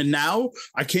 And now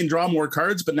I can draw more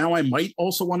cards, but now I might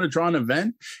also want to draw an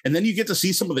event. And then you get to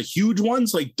see some of the huge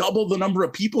ones, like double the number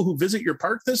of people who visit your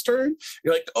park this turn.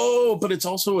 You're like, oh, but it's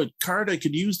also a card I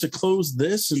could use to close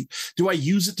this. And do I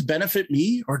use it to benefit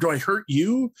me, or do I hurt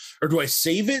you, or do I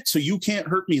save it so you can't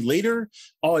hurt me later?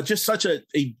 Oh, it's just such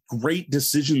a great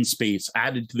decision space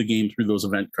added to the game through those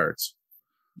event cards.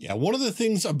 Yeah. One of the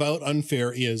things about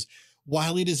Unfair is,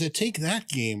 while it is a take that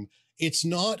game, it's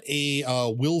not a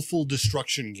willful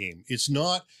destruction game. It's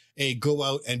not a go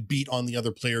out and beat on the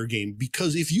other player game,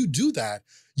 because if you do that,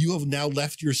 you have now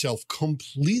left yourself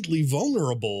completely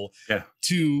vulnerable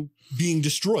to being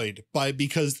destroyed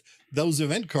because those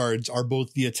event cards are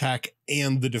both the attack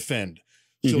and the defend.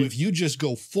 So if you just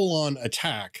go full on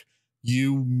attack,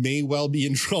 you may well be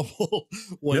in trouble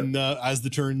when as the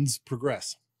turns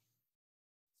progress.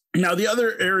 Now, the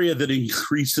other area that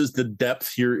increases the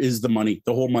depth here is the money,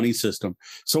 the whole money system.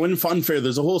 So in Funfair,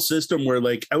 there's a whole system where,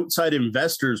 like, outside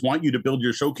investors want you to build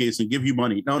your showcase and give you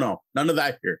money. No, none of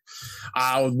that here.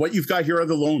 What you've got here are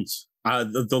the loans.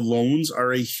 The loans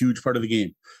are a huge part of the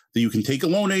game. That you can take a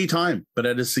loan anytime, but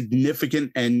at a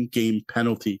significant end game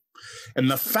penalty. And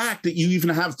the fact that you even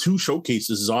have two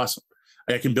showcases is awesome.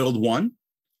 I can build one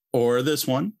or this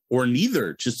one or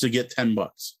neither just to get $10.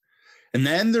 And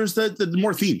then there's the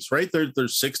more themes, right?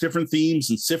 There's 6 different themes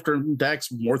and different decks,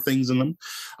 more things in them.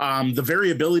 The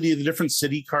variability of the different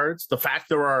city cards, the fact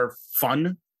there are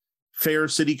fun, fair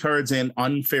city cards and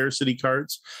unfair city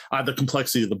cards. The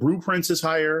complexity of the blueprints is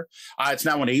higher. It's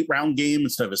now an 8-round game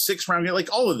instead of a 6-round game.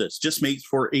 Like, all of this just makes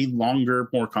for a longer,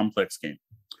 more complex game.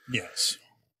 Yes.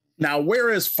 Now,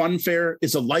 whereas Funfair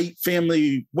is a light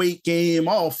family weight game,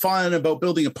 all fun about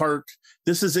building a park,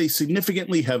 this is a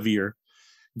significantly heavier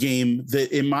game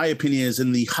that, in my opinion, is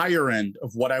in the higher end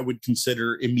of what I would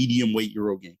consider a medium weight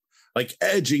Euro game. like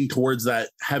edging towards that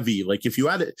heavy. Like if you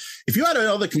add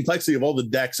all the complexity of all the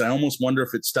decks, I almost wonder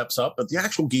if it steps up, but the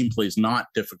actual gameplay is not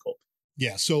difficult.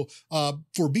 Yeah. So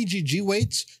for BGG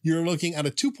weights, you're looking at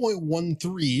a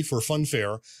 2.13 for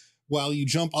Funfair, while you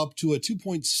jump up to a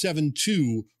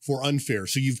 2.72 for Unfair.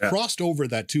 So you've crossed over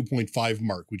that 2.5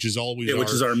 mark, which is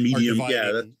always our medium,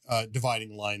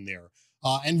 dividing line there.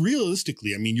 And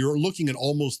realistically, I mean, you're looking at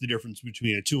almost the difference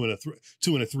between a 2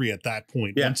 and a 3 at that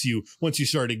point. Yeah. Once you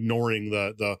start ignoring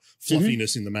the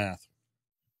fluffiness in the math.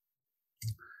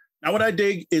 Now, what I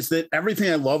dig is that everything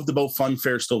I loved about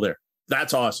Funfair is still there.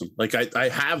 That's awesome. Like I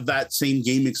have that same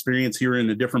game experience here in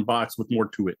a different box with more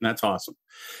to it. And that's awesome.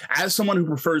 As someone who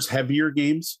prefers heavier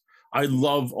games, I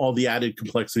love all the added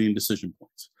complexity and decision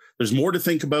points. There's more to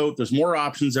think about. There's more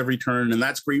options every turn. And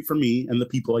that's great for me and the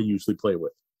people I usually play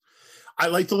with. I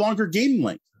like the longer game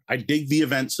length. I dig the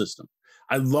event system.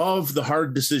 I love the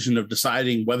hard decision of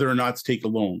deciding whether or not to take a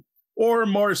loan. Or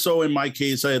more so in my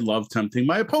case, I love tempting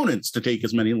my opponents to take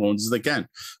as many loans as they can.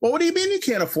 Well, what do you mean you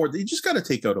can't afford that? You just got to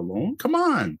take out a loan. Come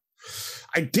on.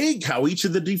 I dig how each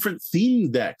of the different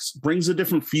theme decks brings a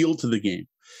different feel to the game.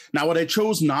 Now, what I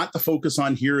chose not to focus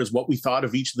on here is what we thought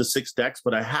of each of the 6 decks,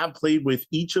 but I have played with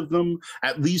each of them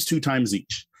at least 2 times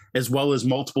each, as well as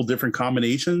multiple different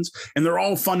combinations. And they're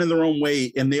all fun in their own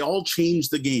way, and they all change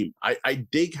the game. I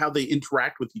dig how they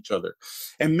interact with each other.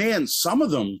 And man, some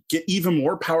of them get even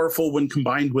more powerful when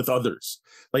combined with others.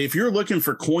 Like if you're looking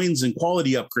for coins and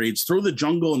quality upgrades, throw the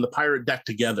jungle and the pirate deck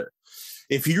together.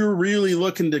 If you're really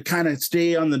looking to kind of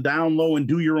stay on the down low and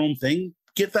do your own thing,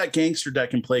 get that gangster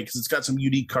deck in play because it's got some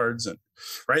unique cards in,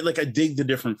 right? Like I dig the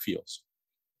different feels.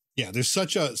 Yeah, there's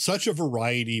such a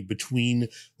variety between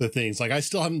the things. Like I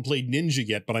still haven't played Ninja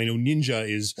yet, but I know Ninja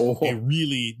is a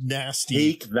really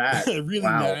nasty,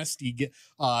 nasty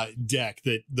deck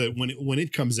that when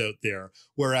it comes out there.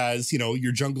 Whereas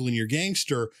your jungle and your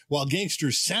gangster, while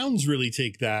gangster sounds really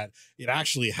take that, it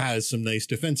actually has some nice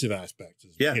defensive aspects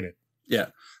in it. Yeah,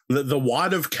 the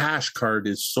Wad of Cash card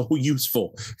is so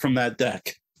useful from that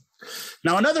deck.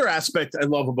 Now, another aspect I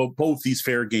love about both these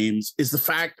fair games is the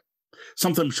fact.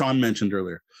 Something Sean mentioned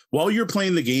earlier. While you're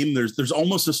playing the game, there's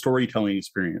almost a storytelling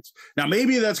experience. Now,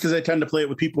 maybe that's because I tend to play it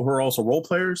with people who are also role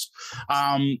players,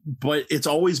 but it's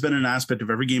always been an aspect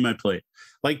of every game I play.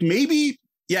 Like maybe,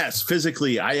 yes,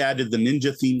 physically, I added the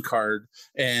ninja theme card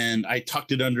and I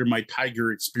tucked it under my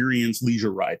Tiger Experience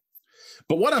leisure ride.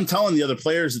 But what I'm telling the other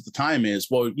players at the time is,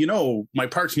 well, my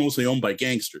park's mostly owned by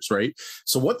gangsters, right?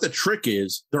 So what the trick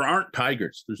is, there aren't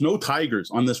tigers. There's no tigers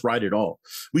on this ride at all.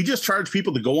 We just charge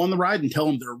people to go on the ride and tell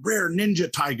them they're rare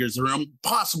ninja tigers. They're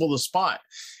impossible to spot.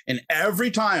 And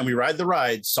every time we ride the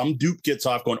ride, some dupe gets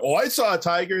off going, oh, I saw a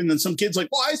tiger. And then some kid's like,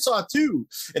 well, I saw 2.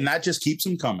 And that just keeps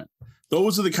them coming.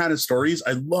 Those are the kind of stories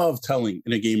I love telling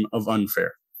in a game of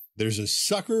Unfair. There's a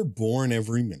sucker born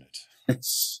every minute.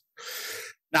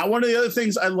 Now, one of the other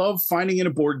things I love finding in a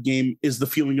board game is the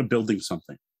feeling of building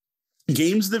something.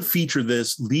 Games that feature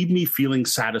this leave me feeling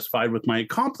satisfied with my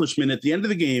accomplishment at the end of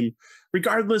the game,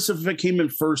 regardless if I came in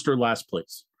first or last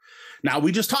place. Now,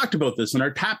 we just talked about this in our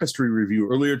Tapestry review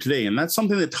earlier today, and that's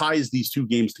something that ties these 2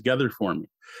 games together for me.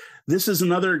 This is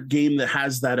another game that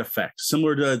has that effect,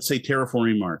 similar to, say,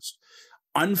 Terraforming Mars.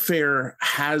 Unfair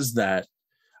has that.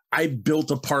 I built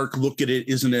a park. Look at it.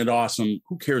 Isn't it awesome?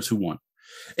 Who cares who won?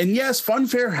 And yes,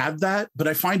 Funfair had that, but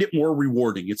I find it more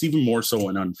rewarding. It's even more so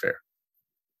in Unfair.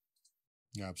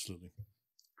 Absolutely.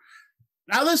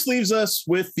 Now this leaves us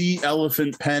with the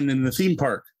elephant pen in the theme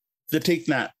park, the take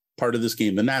that part of this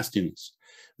game, the nastiness.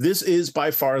 This is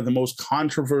by far the most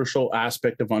controversial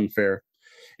aspect of Unfair,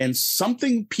 and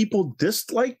something people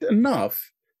disliked enough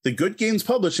that Good Games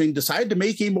Publishing decided to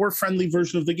make a more friendly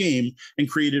version of the game and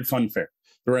created Funfair.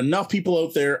 There are enough people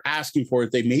out there asking for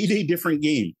it. They made a different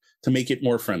game to make it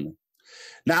more friendly.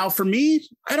 Now, for me,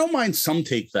 I don't mind some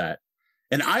take that.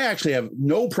 And I actually have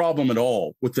no problem at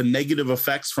all with the negative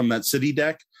effects from that city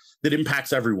deck that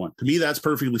impacts everyone. To me, that's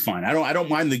perfectly fine. I don't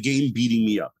mind the game beating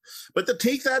me up. But the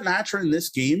take that nature in this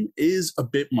game is a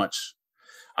bit much.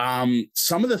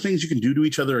 Some of the things you can do to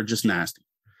each other are just nasty.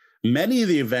 Many of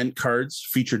the event cards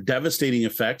feature devastating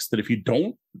effects that if you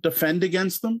don't defend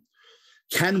against them,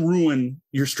 can ruin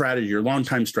your strategy, your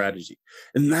long-time strategy.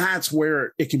 And that's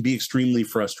where it can be extremely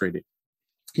frustrating.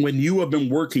 When you have been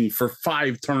working for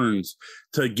 5 turns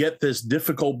to get this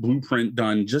difficult blueprint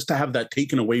done just to have that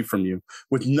taken away from you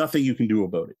with nothing you can do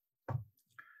about it.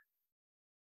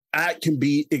 That can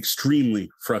be extremely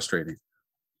frustrating.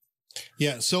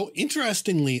 Yeah, so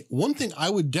interestingly, one thing I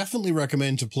would definitely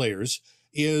recommend to players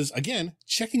is, again,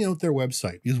 checking out their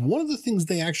website. Because one of the things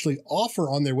they actually offer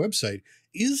on their website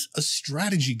is a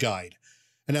strategy guide.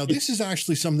 And now this is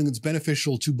actually something that's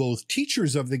beneficial to both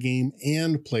teachers of the game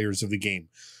and players of the game,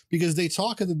 because they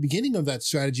talk at the beginning of that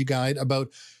strategy guide about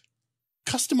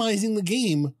customizing the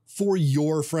game for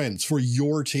your friends, for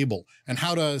your table, and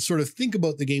how to sort of think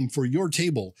about the game for your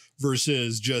table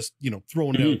versus just,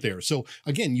 throwing it out there. So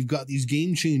again, you've got these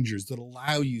game changers that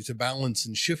allow you to balance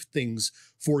and shift things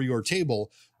for your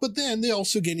table. But then they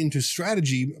also get into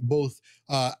strategy, both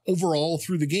overall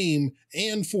through the game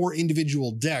and for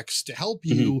individual decks to help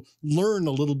you learn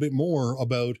a little bit more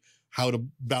about how to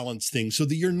balance things so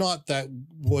that you're not that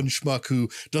one schmuck who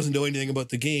doesn't know anything about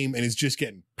the game and is just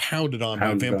getting pounded on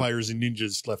by vampires and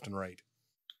ninjas left and right.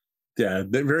 Yeah,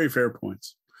 they're very fair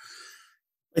points.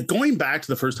 Going back to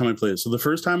the first time I played it. So the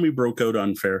first time we broke out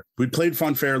Unfair, we played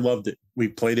Funfair, loved it. We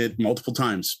played it multiple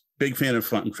times. Big fan of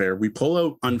Funfair. We pull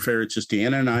out Unfair. It's just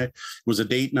Deanna and I. It was a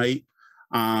date night.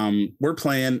 We're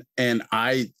playing, and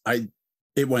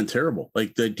it went terrible.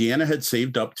 Like Deanna had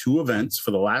saved up 2 events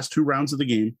for the last 2 rounds of the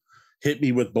game, hit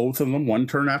me with both of them, one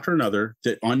turn after another,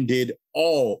 that undid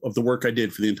all of the work I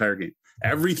did for the entire game.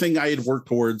 Everything I had worked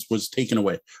towards was taken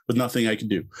away with nothing I could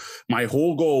do. My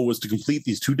whole goal was to complete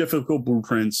these 2 difficult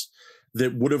blueprints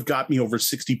that would have got me over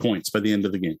 60 points by the end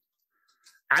of the game.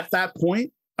 At that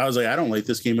point, I was like, I don't like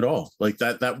this game at all. Like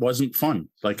that wasn't fun.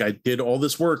 Like I did all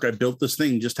this work. I built this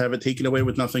thing just to have it taken away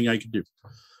with nothing I could do.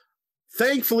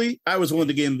 Thankfully, I was willing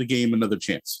to give the game another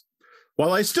chance.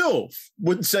 While I still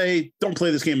would say, don't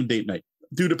play this game on date night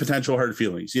due to potential hard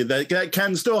feelings. Yeah, that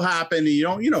can still happen.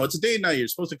 It's a date night. You're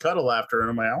supposed to cuddle after. And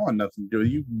I'm like, I want nothing to do with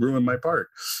you. Ruined my part.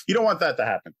 You don't want that to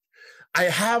happen. I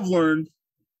have learned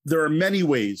there are many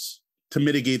ways to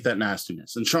mitigate that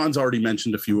nastiness. And Sean's already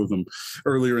mentioned a few of them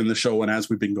earlier in the show and as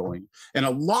we've been going. And a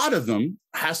lot of them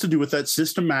has to do with that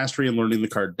system mastery and learning the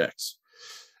card decks,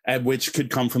 at which could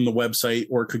come from the website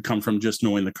or could come from just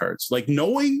knowing the cards. Like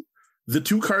knowing the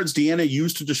 2 cards Deanna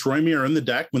used to destroy me are in the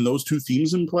deck when those 2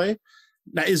 themes in play,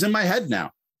 that is in my head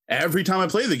now. Every time I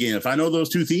play the game, if I know those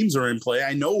 2 themes are in play,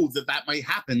 I know that might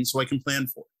happen so I can plan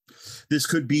for it. This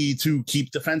could be to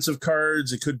keep defensive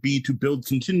cards. It could be to build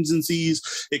contingencies.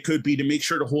 It could be to make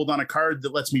sure to hold on a card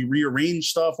that lets me rearrange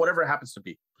stuff, whatever it happens to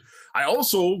be. I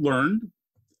also learned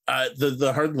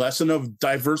the hard lesson of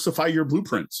diversify your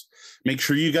blueprints. Make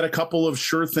sure you got a couple of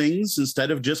sure things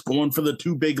instead of just going for the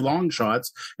 2 big long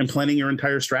shots and planning your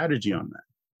entire strategy on that.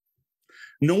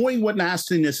 Knowing what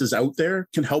nastiness is out there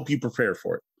can help you prepare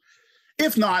for it.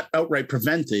 If not, outright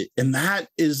prevent it. And that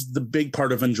is the big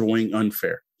part of enjoying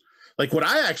Unfair. Like what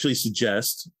I actually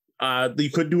suggest, you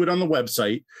could do it on the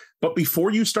website, but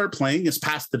before you start playing is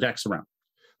pass the decks around.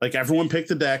 Like everyone pick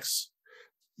the decks,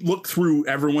 look through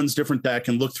everyone's different deck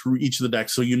and look through each of the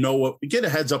decks so get a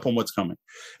heads up on what's coming.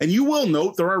 And you will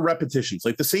note there are repetitions.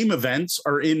 Like the same events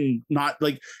are it's not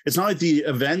like the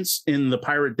events in the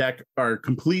pirate deck are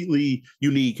completely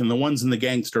unique and the ones in the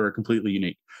gangster are completely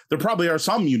unique. There probably are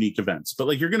some unique events, but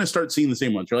like you're going to start seeing the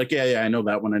same ones. You're like, yeah, I know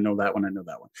that one. I know that one. I know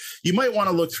that one. You might want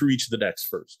to look through each of the decks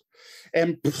first.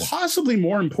 And possibly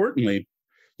more importantly,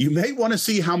 you may want to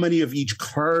see how many of each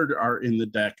card are in the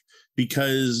deck,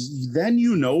 because then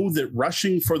you know that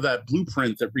rushing for that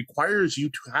blueprint that requires you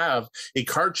to have a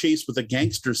card chase with a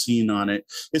gangster scene on it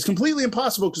is completely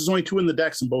impossible because there's only 2 in the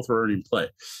decks and both are already in play.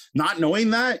 Not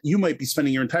knowing that, you might be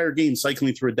spending your entire game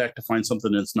cycling through a deck to find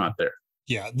something that's not there.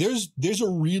 Yeah, there's a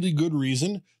really good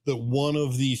reason that one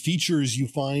of the features you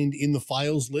find in the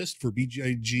files list for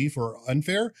BGG for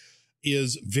Unfair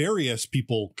is various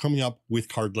people coming up with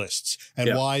card lists,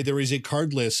 and why there is a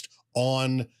card list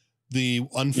on the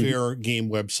Unfair game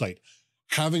website.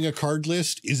 Having a card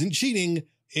list isn't cheating.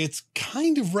 It's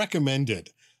kind of recommended.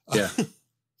 Yeah.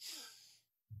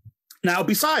 Now,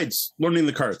 besides learning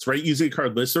the cards, right, using a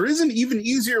card list, there is an even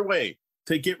easier way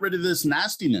to get rid of this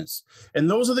nastiness. And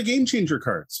those are the game changer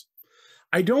cards.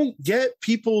 I don't get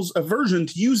people's aversion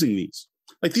to using these.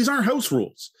 Like, these aren't house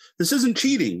rules. This isn't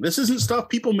cheating. This isn't stuff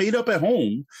people made up at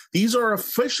home. These are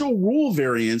official rule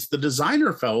variants the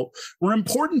designer felt were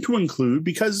important to include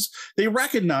because they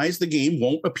recognize the game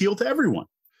won't appeal to everyone.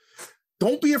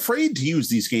 Don't be afraid to use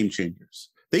these game changers.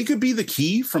 They could be the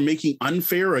key from making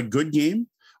Unfair a good game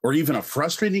or even a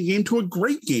frustrating game to a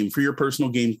great game for your personal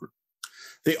game group.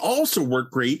 They also work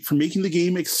great for making the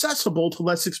game accessible to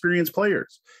less experienced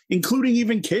players, including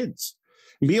even kids,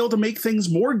 and be able to make things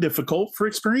more difficult for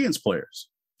experienced players.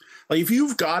 Like, if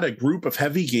you've got a group of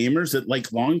heavy gamers that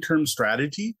like long-term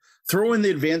strategy, throw in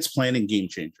the advanced planning game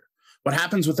changer. What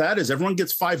happens with that is everyone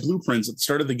gets 5 blueprints at the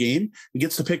start of the game and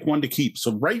gets to pick one to keep.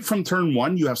 So right from turn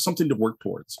 1, you have something to work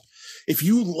towards. If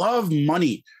you love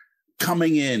money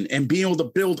coming in and being able to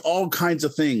build all kinds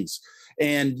of things,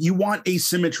 and you want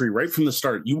asymmetry right from the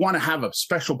start. You want to have a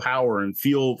special power and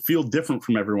feel different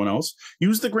from everyone else.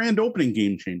 Use the grand opening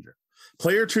game changer.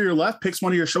 Player to your left picks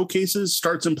one of your showcases,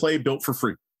 starts in play, built for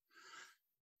free.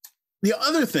 The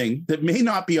other thing that may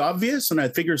not be obvious, and I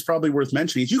figure is probably worth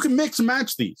mentioning, is you can mix and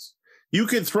match these. You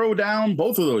could throw down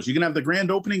both of those. You can have the grand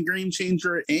opening game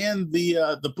changer and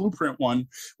the blueprint one,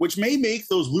 which may make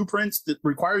those blueprints that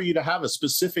require you to have a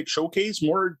specific showcase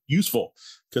more useful.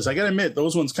 Because I got to admit,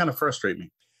 those ones kind of frustrate me.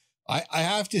 I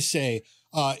have to say,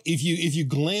 if you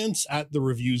glance at the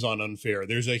reviews on Unfair,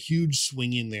 there's a huge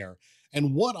swing in there.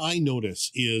 And what I notice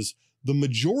is the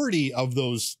majority of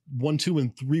those 1, 2,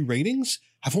 and 3 ratings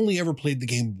have only ever played the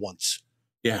game once.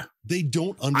 Yeah. They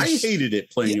don't understand. I hated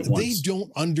it playing it once. They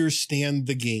don't understand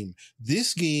the game.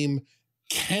 This game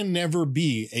can never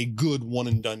be a good one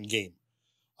and done game.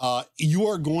 You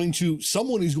are going to,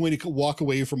 someone is going to walk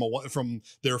away from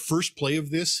their first play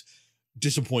of this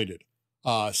disappointed.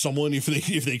 Someone,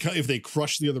 if they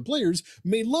crush the other players,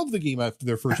 may love the game after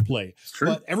their first play,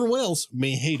 but everyone else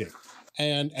may hate it.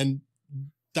 And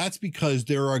that's because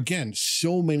there are, again,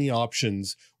 so many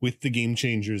options with the game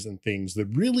changers and things that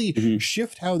really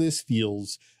shift how this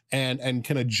feels and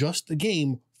can adjust the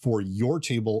game for your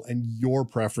table and your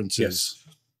preferences.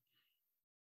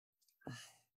 Yes.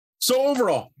 So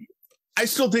overall, I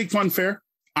still take Funfair.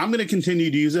 I'm going to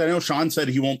continue to use it. I know Sean said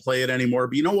he won't play it anymore,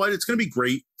 but you know what? It's going to be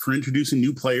great for introducing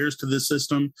new players to this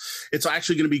system. It's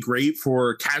actually going to be great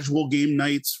for casual game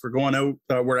nights, for going out.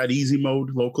 We're at easy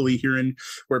mode locally here in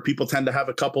where people tend to have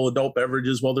a couple adult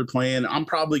beverages while they're playing. I'm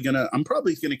probably gonna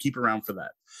keep around for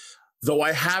that. Though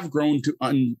I have grown to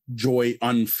enjoy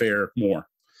Unfair more.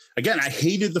 Again, I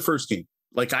hated the first game.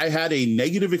 Like, I had a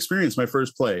negative experience my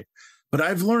first play. But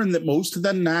I've learned that most of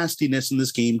the nastiness in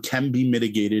this game can be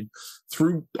mitigated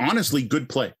through, honestly, good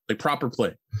play, like proper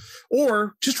play.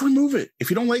 Or just remove it. If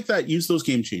you don't like that, use those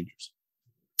game changers.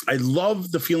 I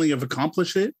love the feeling of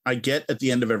accomplish it I get at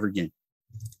the end of every game.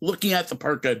 Looking at the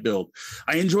park I build,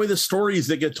 I enjoy the stories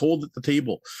that get told at the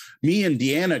table. Me and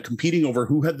Deanna competing over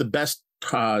who had the best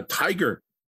tiger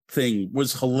thing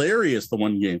was hilarious the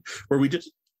one game, where we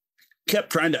just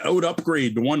kept trying to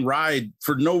out-upgrade the one ride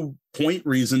for no point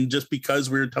reason, just because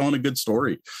we were telling a good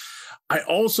story. I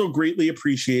also greatly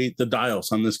appreciate the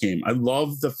dials on this game. I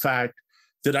love the fact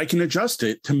that I can adjust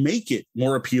it to make it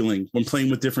more appealing when playing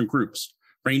with different groups,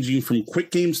 ranging from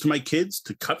quick games to my kids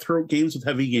to cutthroat games with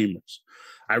heavy gamers.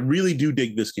 I really do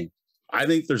dig this game. I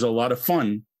think there's a lot of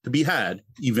fun to be had,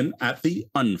 even at the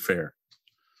Unfair.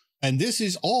 And this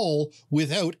is all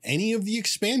without any of the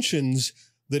expansions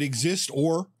that exist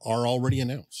or are already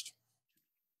announced.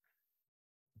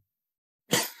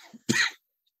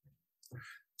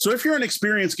 So if you're an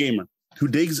experienced gamer who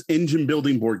digs engine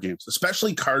building board games,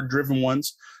 especially card-driven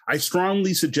ones, I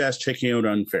strongly suggest checking out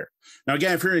Unfair. Now,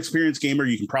 again, if you're an experienced gamer,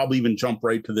 you can probably even jump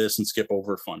right to this and skip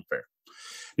over Funfair.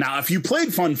 Now, if you played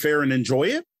Funfair and enjoy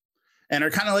it and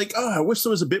are kind of like, oh, I wish there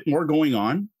was a bit more going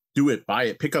on, do it, buy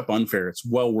it, pick up Unfair. It's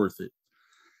well worth it.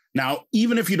 Now,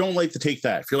 even if you don't like to take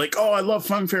that, if you're like, oh, I love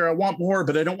Funfair, I want more,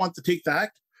 but I don't want to take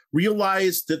that,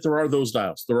 realize that there are those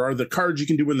dials. There are the cards you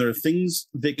can do, and there are things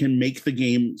that can make the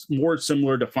game more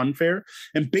similar to Funfair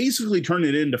and basically turn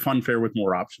it into Funfair with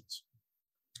more options.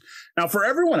 Now, for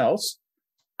everyone else,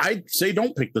 I'd say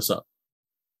don't pick this up.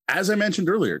 As I mentioned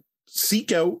earlier,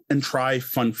 seek out and try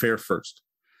Funfair first.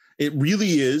 It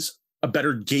really is a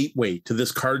better gateway to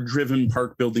this card-driven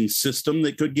park building system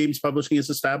that Good Games Publishing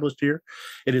has established here.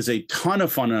 It is a ton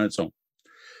of fun on its own.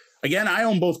 Again, I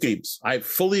own both games. I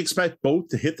fully expect both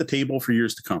to hit the table for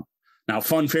years to come. Now,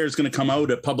 Funfair is going to come out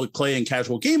at public play and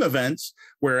casual game events,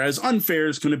 whereas Unfair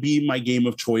is going to be my game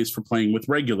of choice for playing with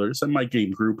regulars and my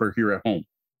game group are here at home.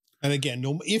 And again,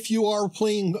 if you are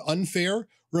playing Unfair,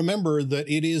 remember that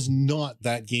it is not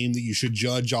that game that you should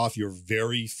judge off your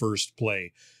very first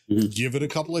play. Give it a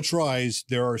couple of tries.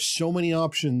 There are so many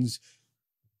options.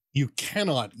 You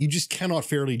just cannot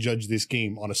fairly judge this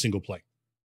game on a single play.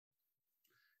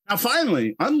 Now,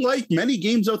 finally, unlike many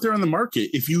games out there on the market,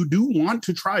 if you do want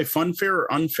to try Funfair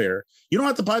or Unfair, you don't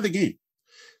have to buy the game.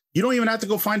 You don't even have to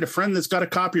go find a friend that's got a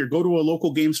copy or go to a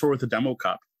local game store with a demo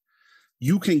copy.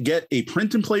 You can get a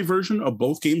print and play version of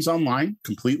both games online,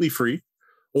 completely free,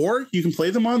 or you can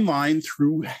play them online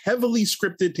through heavily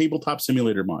scripted Tabletop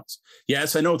Simulator mods.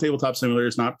 Yes, I know Tabletop Simulator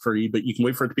is not free, but you can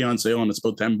wait for it to be on sale, and it's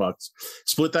about $10.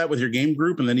 Split that with your game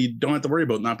group, and then you don't have to worry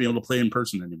about not being able to play in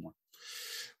person anymore.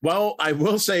 Well, I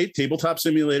will say Tabletop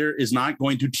Simulator is not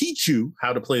going to teach you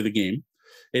how to play the game.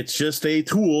 It's just a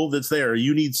tool that's there.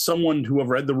 You need someone who have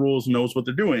read the rules and knows what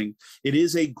they're doing. It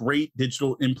is a great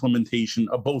digital implementation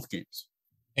of both games.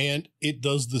 And it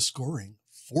does the scoring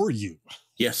for you.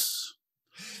 Yes.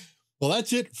 Well,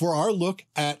 that's it for our look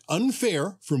at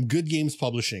Unfair from Good Games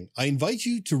Publishing. I invite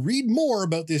you to read more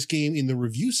about this game in the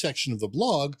review section of the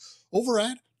blog over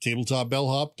at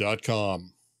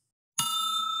tabletopbellhop.com.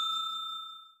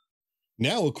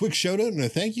 Now, a quick shout out and a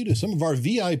thank you to some of our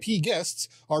VIP guests,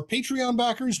 our Patreon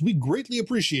backers. We greatly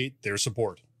appreciate their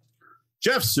support.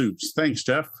 Jeff Supes, thanks,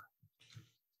 Jeff.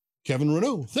 Kevin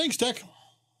Renault, thanks, Tech.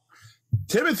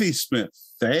 Timothy Smith,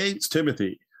 thanks,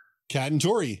 Timothy. Kat and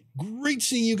Tori, great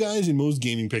seeing you guys in Moe's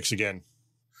Gaming Picks again.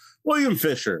 William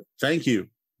Fisher, thank you.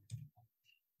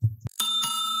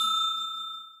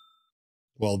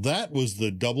 Well, that was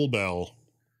the double bell.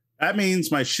 That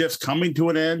means my shift's coming to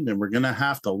an end and we're going to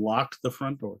have to lock the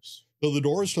front doors. Though the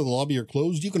doors to the lobby are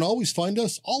closed, you can always find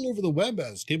us all over the web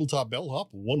as Tabletop Bellhop,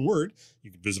 one word. You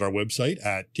can visit our website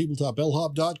at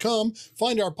tabletopbellhop.com,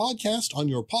 find our podcast on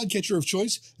your podcatcher of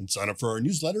choice, and sign up for our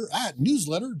newsletter at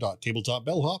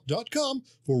newsletter.tabletopbellhop.com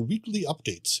for weekly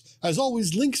updates. As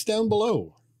always, links down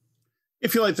below.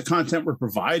 If you like the content we're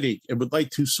providing and would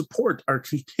like to support our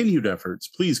continued efforts,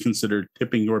 please consider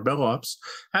tipping your bellhops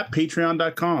at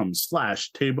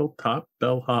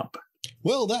patreon.com/tabletopbellhop.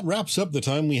 Well, that wraps up the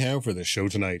time we have for the show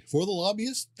tonight. For the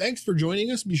lobbyists, thanks for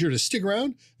joining us. Be sure to stick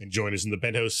around and join us in the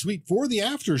penthouse suite for the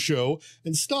after show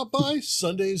and stop by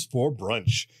Sundays for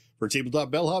brunch. For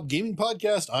Tabletop Bellhop Gaming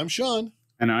Podcast, I'm Sean.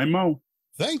 And I'm Mo.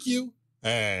 Thank you.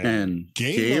 And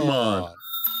game on.